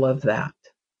for all of that.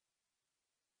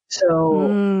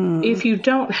 So if you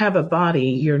don't have a body,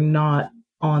 you're not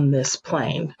on this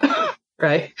plane.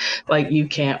 Right? Like you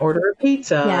can't order a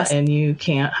pizza and you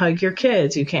can't hug your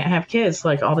kids. You can't have kids,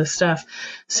 like all this stuff.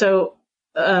 So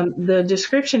the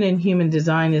description in human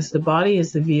design is the body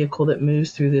is the vehicle that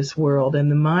moves through this world, and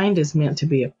the mind is meant to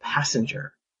be a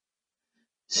passenger.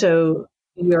 So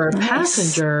your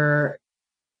passenger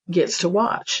gets to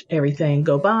watch everything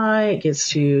go by. It gets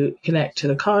to connect to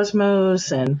the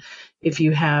cosmos. And if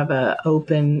you have an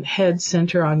open head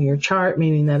center on your chart,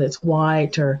 meaning that it's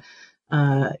white or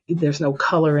there's no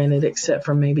color in it except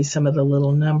for maybe some of the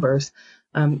little numbers,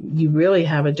 you really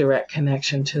have a direct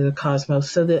connection to the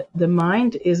cosmos. So that the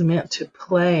mind is meant to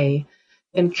play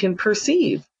and can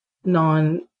perceive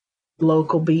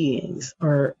local beings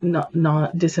or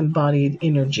not disembodied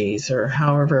energies, or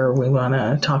however we want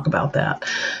to talk about that.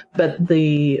 But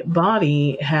the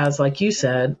body has, like you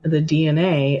said, the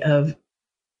DNA of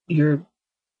your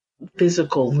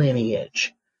physical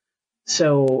lineage.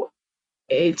 So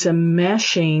it's a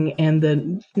meshing, and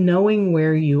the knowing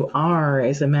where you are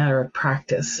is a matter of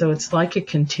practice. So it's like a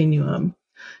continuum.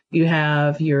 You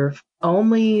have your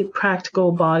only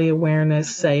practical body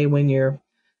awareness, say, when you're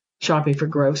shopping for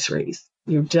groceries.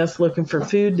 You're just looking for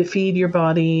food to feed your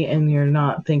body, and you're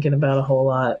not thinking about a whole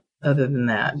lot other than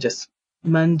that. Just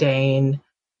mundane,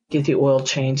 get the oil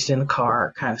changed in the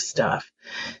car kind of stuff.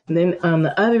 And then on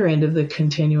the other end of the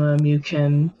continuum, you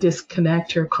can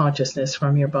disconnect your consciousness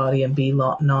from your body and be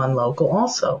non-local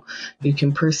also. You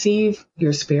can perceive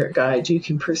your spirit guides. You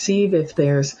can perceive if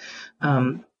there's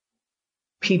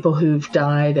people who've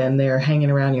died and they're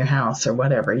hanging around your house or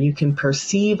whatever. You can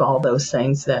perceive all those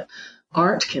things that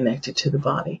aren't connected to the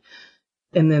body.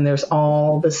 And then there's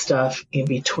all the stuff in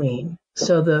between.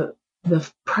 So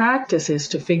the practice is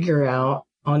to figure out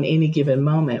on any given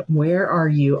moment, where are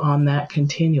you on that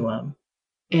continuum?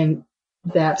 And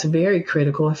that's very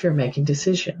critical if you're making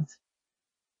decisions,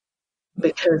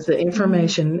 because the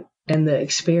information and the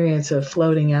experience of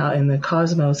floating out in the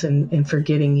cosmos and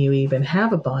forgetting you even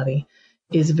have a body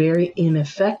is very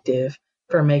ineffective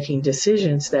for making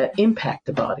decisions that impact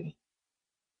the body.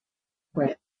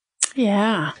 Right.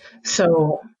 Yeah.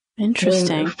 So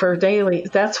interesting. For daily,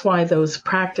 that's why those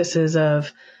practices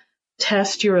of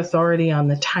test your authority on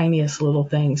the tiniest little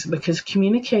things, because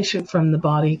communication from the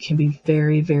body can be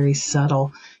very, very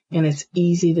subtle, and it's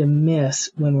easy to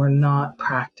miss when we're not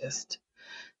practiced.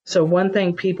 So one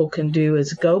thing people can do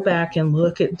is go back and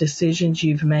look at decisions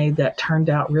you've made that turned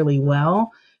out really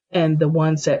well, and the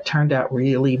ones that turned out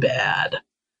really bad.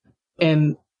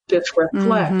 And just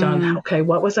reflect on, okay,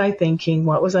 what was I thinking?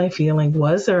 What was I feeling?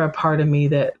 Was there a part of me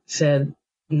that said,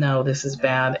 no, this is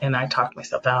bad, and I talked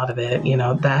myself out of it? You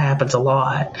know, that happens a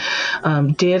lot.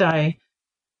 Did I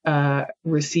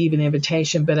receive an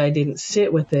invitation, but I didn't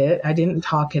sit with it? I didn't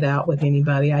talk it out with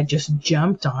anybody. I just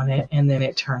jumped on it, and then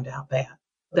it turned out bad.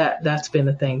 That's been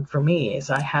a thing for me, is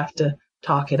I have to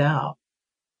talk it out.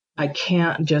 I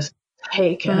can't just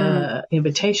take an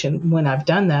invitation. When I've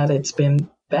done that, it's been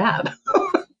bad.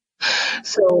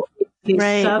 So these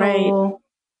subtle,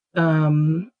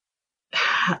 how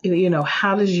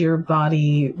does your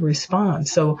body respond?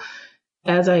 So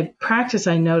as I practice,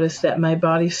 I notice that my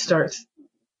body starts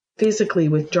physically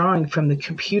withdrawing from the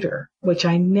computer, which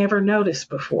I never noticed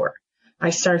before. I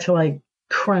start to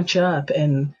crunch up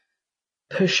and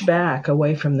push back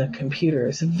away from the computer.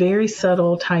 It's a very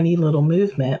subtle, tiny little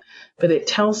movement, but it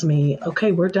tells me,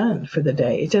 okay, we're done for the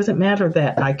day. It doesn't matter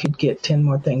that I could get 10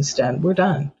 more things done. We're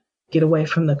done. Get away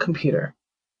from the computer.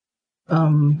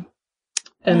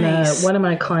 Nice. One of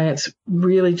my clients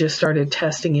really just started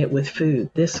testing it with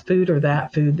food. This food or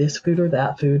that food, this food or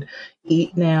that food.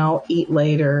 Eat now, eat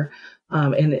later.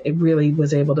 And it really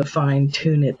was able to fine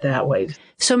tune it that way.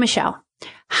 So Michelle,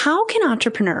 how can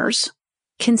entrepreneurs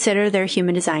consider their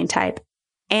human design type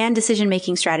and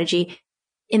decision-making strategy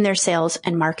in their sales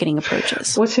and marketing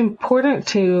approaches? What's important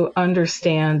to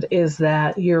understand is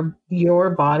that your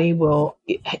body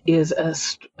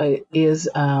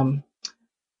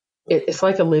it's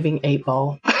like a living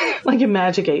 8-ball, like a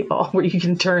magic 8-ball, where you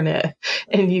can turn it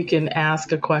and you can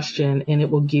ask a question and it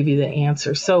will give you the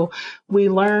answer. So we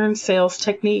learn sales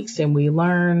techniques and we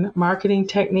learn marketing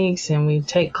techniques and we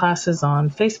take classes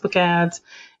on Facebook ads,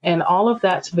 and all of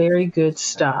that's very good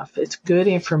stuff. It's good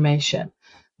information.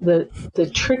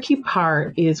 The tricky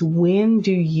part is, when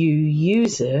do you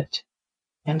use it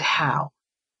and how?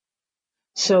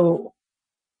 So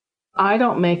I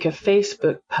don't make a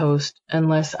Facebook post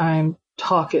unless I'm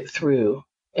talk it through.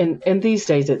 And these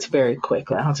days it's very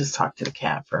quick. I'll just talk to the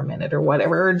cat for a minute or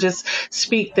whatever, or just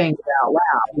speak things out loud.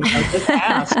 Just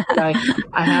ask, I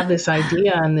have this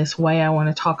idea and this way I want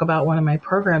to talk about one of my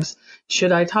programs.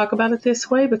 Should I talk about it this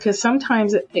way? Because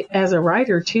sometimes as a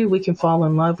writer too, we can fall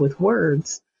in love with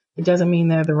words. It doesn't mean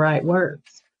they're the right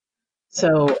words.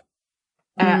 So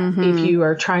if you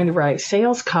are trying to write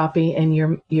sales copy and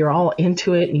you're all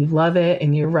into it and you love it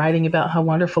and you're writing about how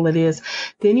wonderful it is,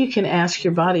 then you can ask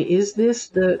your body, is this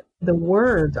the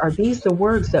words? Are these the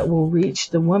words that will reach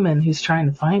the woman who's trying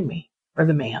to find me, or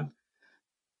the man?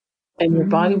 And your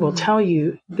body will tell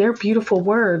you they're beautiful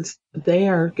words. They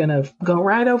are going to go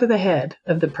right over the head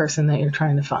of the person that you're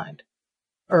trying to find,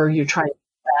 or you're trying to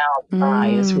by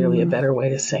is really a better way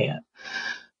to say it.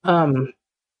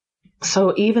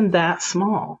 So even that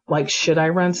small, like, should I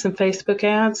run some Facebook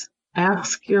ads?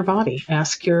 Ask your body,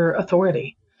 ask your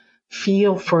authority.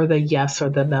 feel for the yes or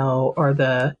the no or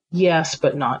the yes,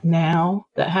 but not now.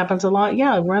 That happens a lot.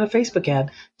 Yeah, run a Facebook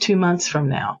ad 2 months from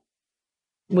now.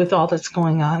 With all that's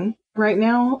going on right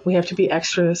now, we have to be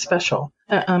extra special,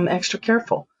 extra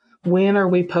careful. When are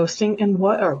we posting and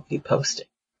what are we posting?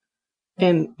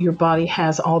 And your body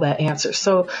has all that answer.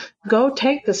 So go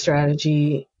take the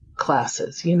strategy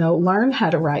classes, learn how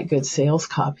to write good sales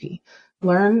copy,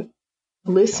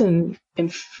 listen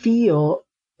and feel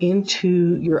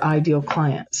into your ideal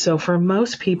client. So for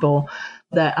most people,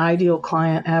 that ideal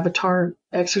client avatar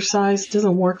exercise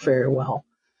doesn't work very well.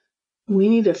 We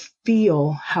need to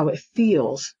feel how it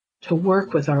feels to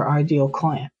work with our ideal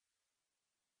client.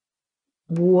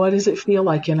 What does it feel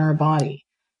like in our body?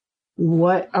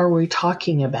 What are we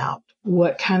talking about?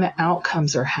 What kind of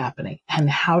outcomes are happening? And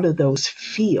how do those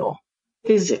feel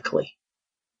physically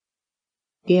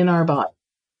in our body?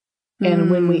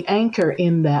 And when we anchor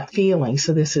in that feeling,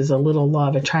 so this is a little law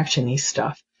of attraction-y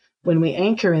stuff. When we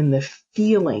anchor in the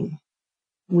feeling,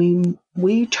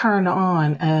 we turn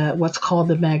on what's called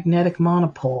the magnetic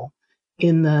monopole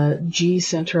in the G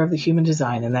center of the human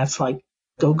design. And that's like,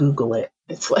 go Google it.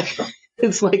 It's like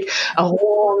a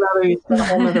whole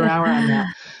nother hour on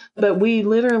that. But we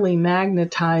literally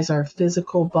magnetize our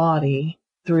physical body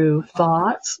through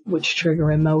thoughts, which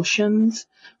trigger emotions,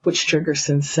 which trigger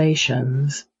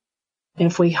sensations. And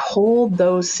if we hold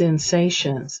those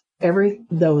sensations,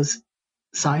 those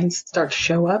signs start to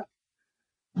show up,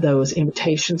 those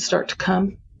invitations start to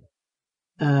come,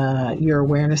 your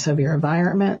awareness of your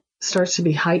environment starts to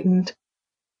be heightened,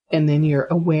 and then your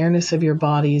awareness of your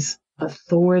body's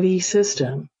authority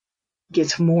system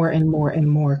gets more and more and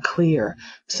more clear.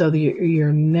 So that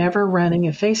you're never running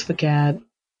a Facebook ad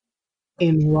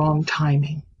in wrong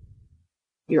timing.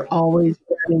 You're always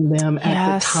getting them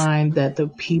at the time that the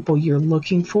people you're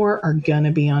looking for are going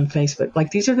to be on Facebook. Like,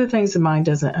 these are the things the mind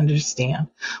doesn't understand.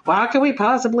 Well, how can we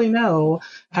possibly know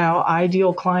how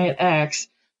ideal client X,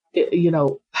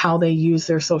 how they use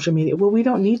their social media? Well, we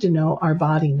don't need to know. Our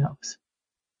body knows.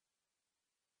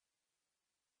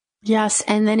 Yes.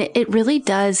 And then it really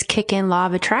does kick in law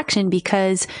of attraction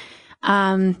because,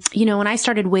 when I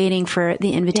started waiting for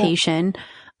the invitation,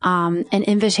 an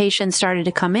invitation started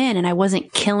to come in and I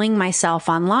wasn't killing myself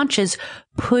on launches,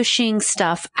 pushing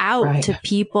stuff out to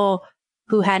people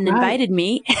who hadn't invited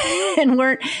me and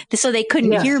weren't, so they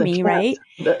couldn't hear me, right?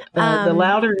 The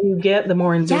louder you get, the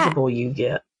more invisible you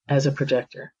get as a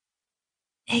projector.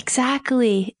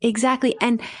 Exactly.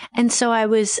 And so I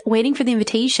was waiting for the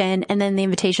invitation and then the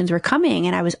invitations were coming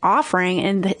and I was offering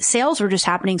and the sales were just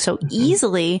happening so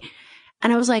easily.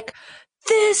 And I was like,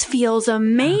 this feels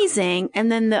amazing.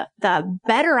 And then the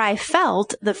better I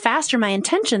felt, the faster my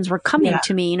intentions were coming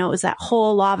to me. It was that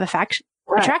whole law of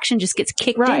attraction just gets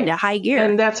kicked into high gear.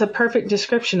 And that's a perfect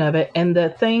description of it. And the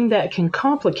thing that can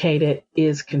complicate it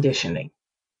is conditioning.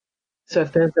 So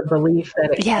if there's a belief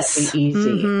that it can't be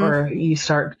easy, or you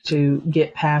start to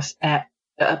get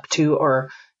up to or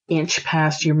inch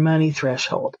past your money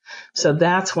threshold. So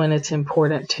that's when it's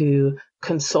important to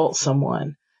consult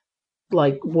someone.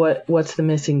 Like, what's the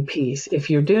missing piece? If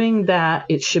you're doing that,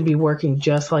 it should be working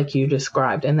just like you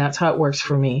described. And that's how it works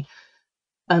for me.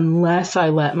 Unless I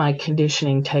let my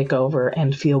conditioning take over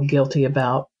and feel guilty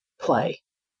about play.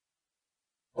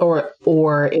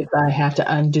 Or if I have to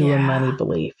undo a money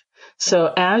belief.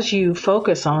 So as you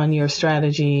focus on your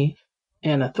strategy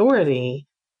and authority,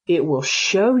 it will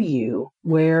show you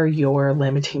where your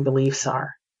limiting beliefs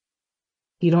are.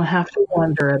 You don't have to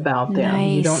wonder about them.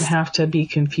 Nice. You don't have to be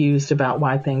confused about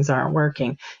why things aren't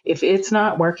working. If it's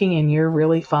not working and you're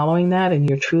really following that and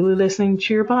you're truly listening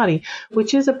to your body,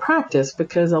 which is a practice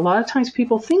because a lot of times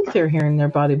people think they're hearing their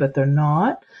body, but they're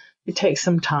not. It takes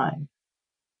some time.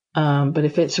 But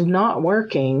if it's not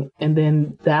working and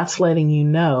then that's letting you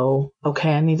know,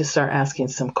 okay, I need to start asking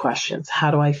some questions. How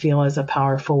do I feel as a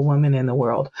powerful woman in the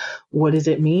world? What does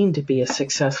it mean to be a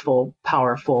successful,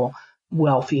 powerful,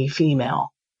 wealthy female?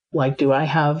 Like, do I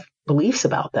have beliefs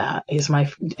about that?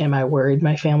 Am I worried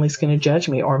my family's going to judge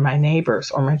me, or my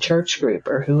neighbors, or my church group,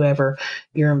 or whoever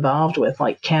you're involved with?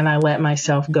 Like, can I let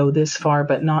myself go this far,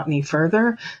 but not any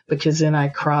further? Because then I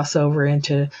cross over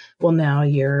into, well, now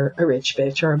you're a rich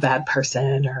bitch or a bad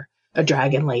person or a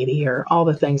dragon lady or all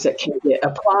the things that can get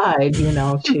applied,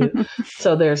 to,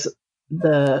 so there's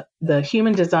the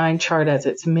human design chart as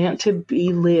it's meant to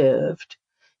be lived.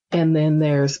 And then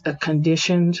there's the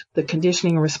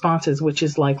conditioning responses, which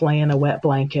is like laying a wet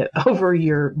blanket over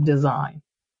your design.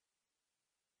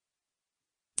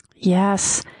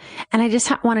 Yes. And I just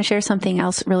want to share something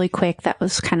else really quick that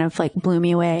was kind of like blew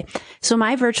me away. So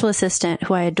my virtual assistant,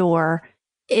 who I adore,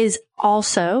 is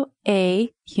also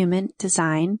a human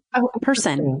design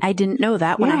person. I didn't know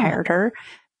that when I hired her.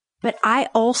 But I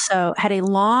also had a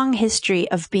long history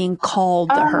of being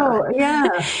called to her. Yeah.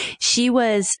 She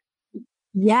was,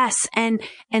 yes. And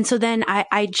so then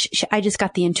I just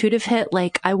got the intuitive hit.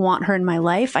 Like, I want her in my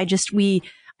life. I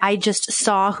just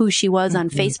saw who she was on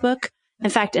Facebook. In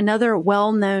fact, another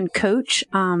well-known coach,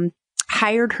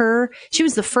 hired her. She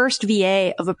was the first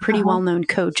VA of a pretty well-known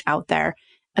coach out there,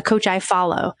 a coach I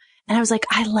follow. And I was like,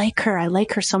 I like her. I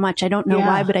like her so much. I don't know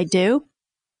why, but I do.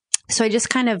 So I just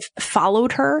kind of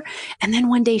followed her. And then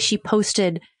one day she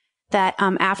posted that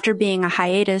after being a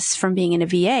hiatus from being in a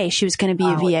VA, she was going to be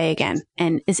a VA again.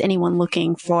 And is anyone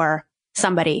looking for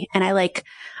somebody? And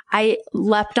I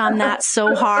leapt on that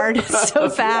so hard, so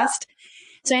fast.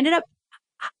 So I ended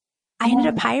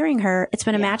up hiring her. It's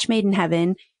been a match made in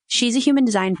heaven. She's a human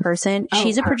design person.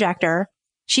 She's a projector.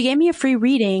 She gave me a free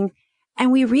reading, and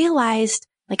we realized,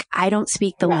 like, I don't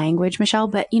speak the language, Michelle,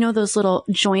 but you know those little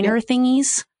joiner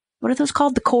thingies? What are those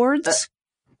called? The chords?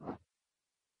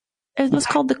 Are those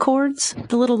called the chords?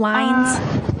 The little lines?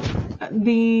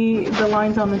 The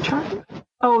lines on the chart?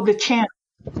 Oh, the channel.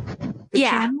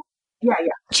 Channel? Yeah.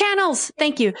 Channels.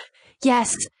 Thank you.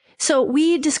 Yes. So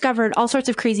we discovered all sorts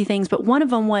of crazy things, but one of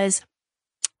them was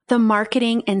the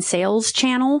marketing and sales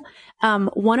channel.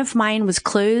 One of mine was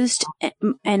closed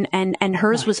and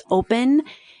hers was open.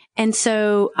 And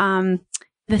so,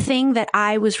 the thing that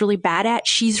I was really bad at,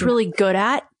 she's really good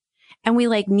at, and we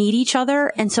like need each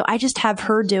other. And so I just have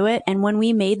her do it. And when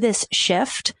we made this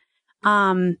shift,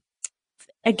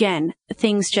 again,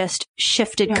 things just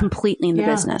shifted completely in the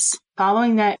business.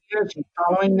 Following that energy,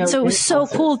 following those. So it was so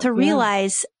cool to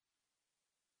realize,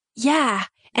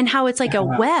 and how it's like a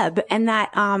web, and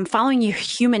that following your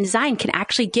human design can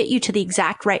actually get you to the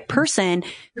exact right person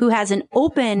who has an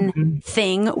open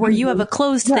thing where you have a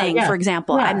closed thing, for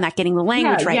example. I'm not getting the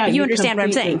language right, but you understand what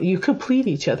I'm saying. You complete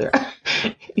each other.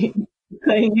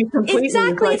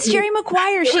 Exactly. It's Jerry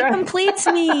Maguire. She completes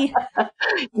me.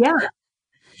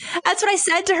 That's what I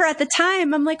said to her at the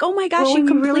time. I'm like, oh my gosh, you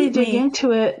complete me. When you really dig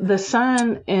into it, the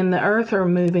sun and the earth are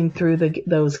moving through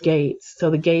those gates. So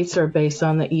the gates are based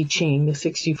on the I Ching, the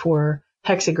 64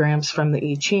 hexagrams from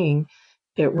the I Ching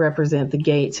that represent the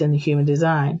gates in the human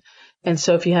design. And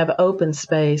so if you have open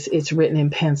space, it's written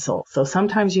in pencil. So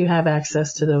sometimes you have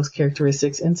access to those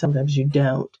characteristics and sometimes you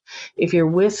don't. If you're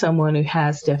with someone who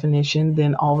has definition,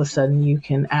 then all of a sudden you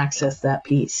can access that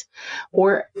piece.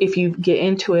 Or if you get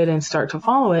into it and start to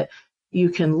follow it, you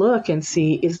can look and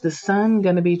see, is the sun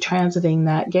going to be transiting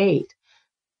that gate?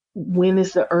 When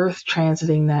is the earth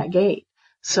transiting that gate?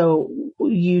 So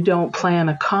you don't plan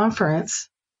a conference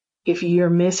if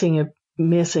you're missing a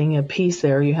piece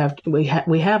there. We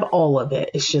have all of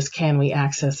it. It's just, can we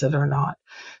access it or not?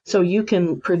 So you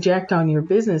can project on your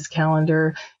business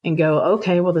calendar and go,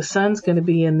 okay, well, the sun's going to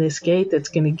be in this gate that's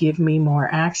going to give me more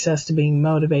access to being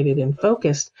motivated and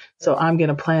focused. So I'm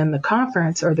going to plan the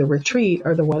conference or the retreat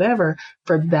or the whatever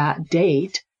for that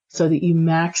date so that you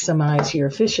maximize your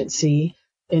efficiency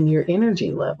and your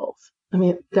energy levels. I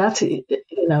mean, that's,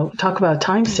 talk about a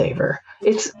time saver.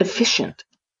 It's efficient.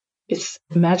 It's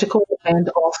magical and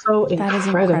also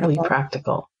incredibly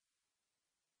practical.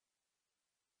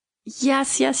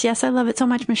 Yes. I love it so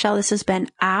much, Michelle. This has been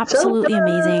absolutely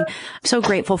amazing. I'm so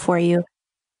grateful for you.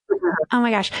 Oh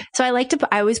my gosh. So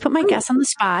I always put my guests on the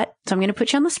spot. So I'm going to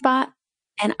put you on the spot,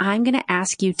 and I'm going to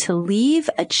ask you to leave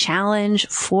a challenge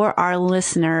for our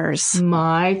listeners.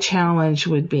 My challenge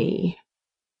would be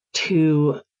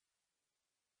to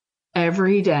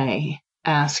every day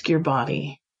ask your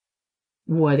body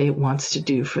what it wants to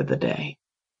do for the day.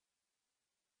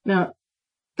 Now,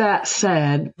 that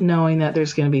said, knowing that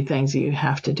there's going to be things that you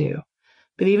have to do.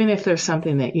 But even if there's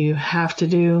something that you have to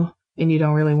do and you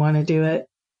don't really want to do it,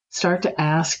 start to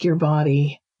ask your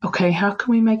body, okay, how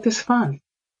can we make this fun?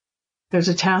 There's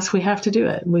a task, we have to do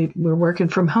it. We're working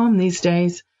from home these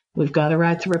days. We've got to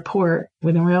write the report.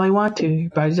 We don't really want to. Your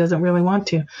body doesn't really want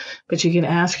to. But you can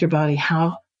ask your body,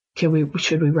 should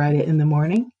we write it in the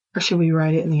morning or should we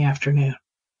write it in the afternoon?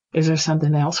 Is there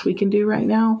something else we can do right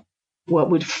now?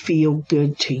 What would feel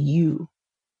good to you?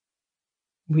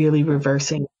 Really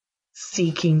reversing,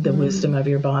 seeking the wisdom of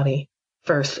your body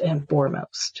first and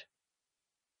foremost.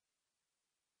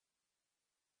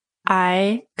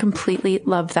 I completely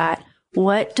love that.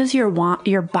 What does your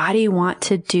body want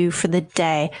to do for the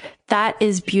day? That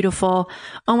is beautiful.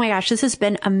 Oh my gosh, this has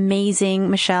been amazing,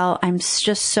 Michelle. I'm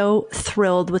just so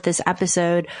thrilled with this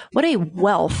episode. What a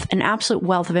wealth, an absolute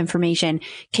wealth of information.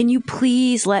 Can you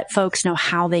please let folks know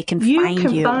how they can find you?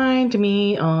 You can find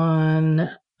me on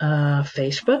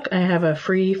Facebook. I have a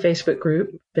free Facebook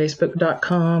group,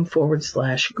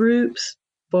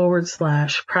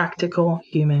 facebook.com/groups/practical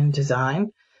human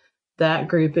design. That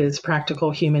group is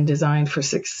Practical Human Design for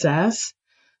Success,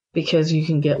 because you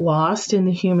can get lost in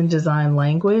the human design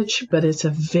language, but it's a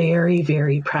very,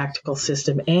 very practical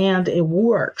system and it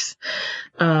works.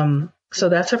 So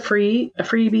that's a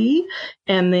freebie.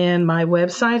 And then my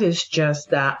website is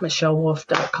just that,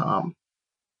 michellewolf.com.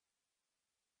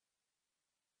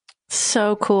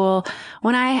 So cool.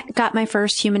 When I got my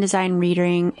first human design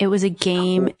reading, it was a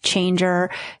game changer.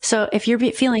 So if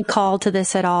you're feeling called to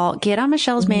this at all, get on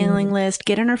Michelle's mailing list,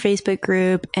 get in her Facebook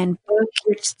group, and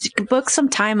book some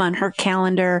time on her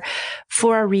calendar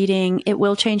for a reading. It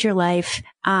will change your life.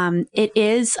 It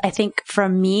is, I think,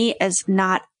 from me as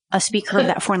not a speaker of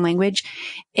that foreign language,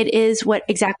 it is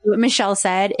exactly what Michelle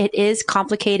said. It is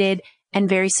complicated and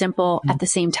very simple at the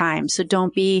same time. So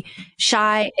don't be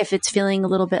shy if it's feeling a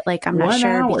little bit like I'm not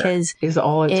sure, because is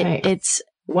all it takes. It's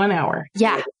 1 hour.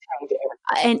 Yeah.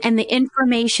 And the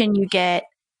information you get,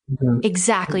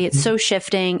 exactly. It's so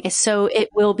shifting. It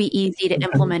will be easy to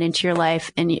implement into your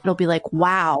life, and it'll be like,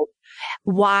 wow,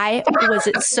 why was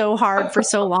it so hard for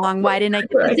so long? Why didn't I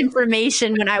get this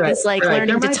information when I was learning to talk? There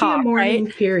might be a morning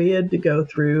period to go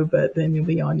through, but then you'll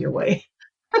be on your way.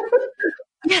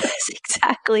 Yes,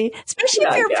 exactly. Especially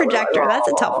if you're a projector. That's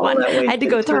a tough one. I had to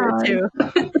go through it too.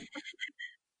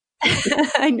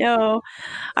 I know.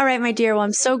 All right, my dear. Well,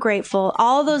 I'm so grateful.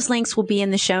 All those links will be in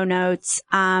the show notes.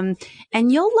 And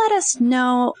you'll let us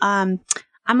know. I'm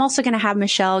also going to have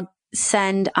Michelle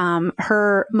send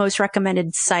her most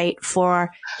recommended site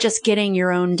for just getting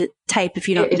your own type if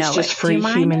you don't know it. It's just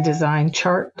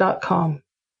freehumandesignchart.com.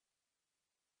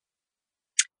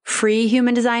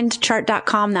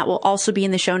 freehumandesignchart.com. That will also be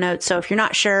in the show notes. So if you're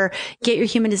not sure, get your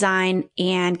human design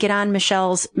and get on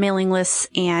Michelle's mailing lists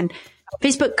and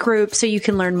Facebook group so you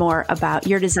can learn more about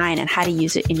your design and how to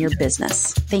use it in your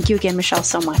business. Thank you again, Michelle,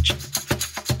 so much.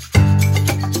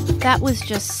 That was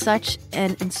just such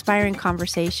an inspiring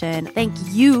conversation. Thank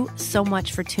you so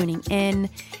much for tuning in.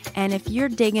 And if you're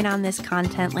digging on this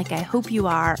content like I hope you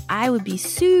are, I would be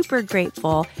super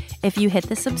grateful if you hit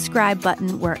the subscribe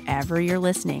button wherever you're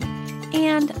listening.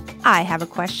 And I have a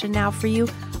question now for you.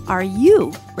 Are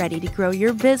you ready to grow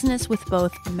your business with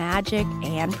both magic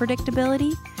and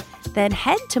predictability? Then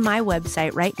head to my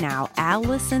website right now,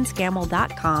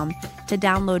 AllisonScammell.com, to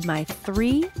download my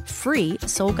 3 free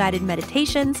soul-guided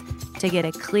meditations to get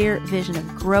a clear vision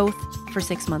of growth for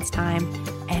 6 months' time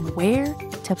and where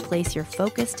to place your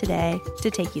focus today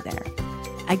to take you there.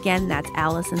 Again, that's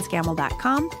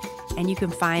AllisonScammell.com, and you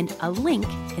can find a link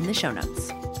in the show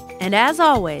notes. And as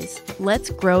always, let's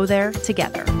grow there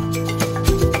together.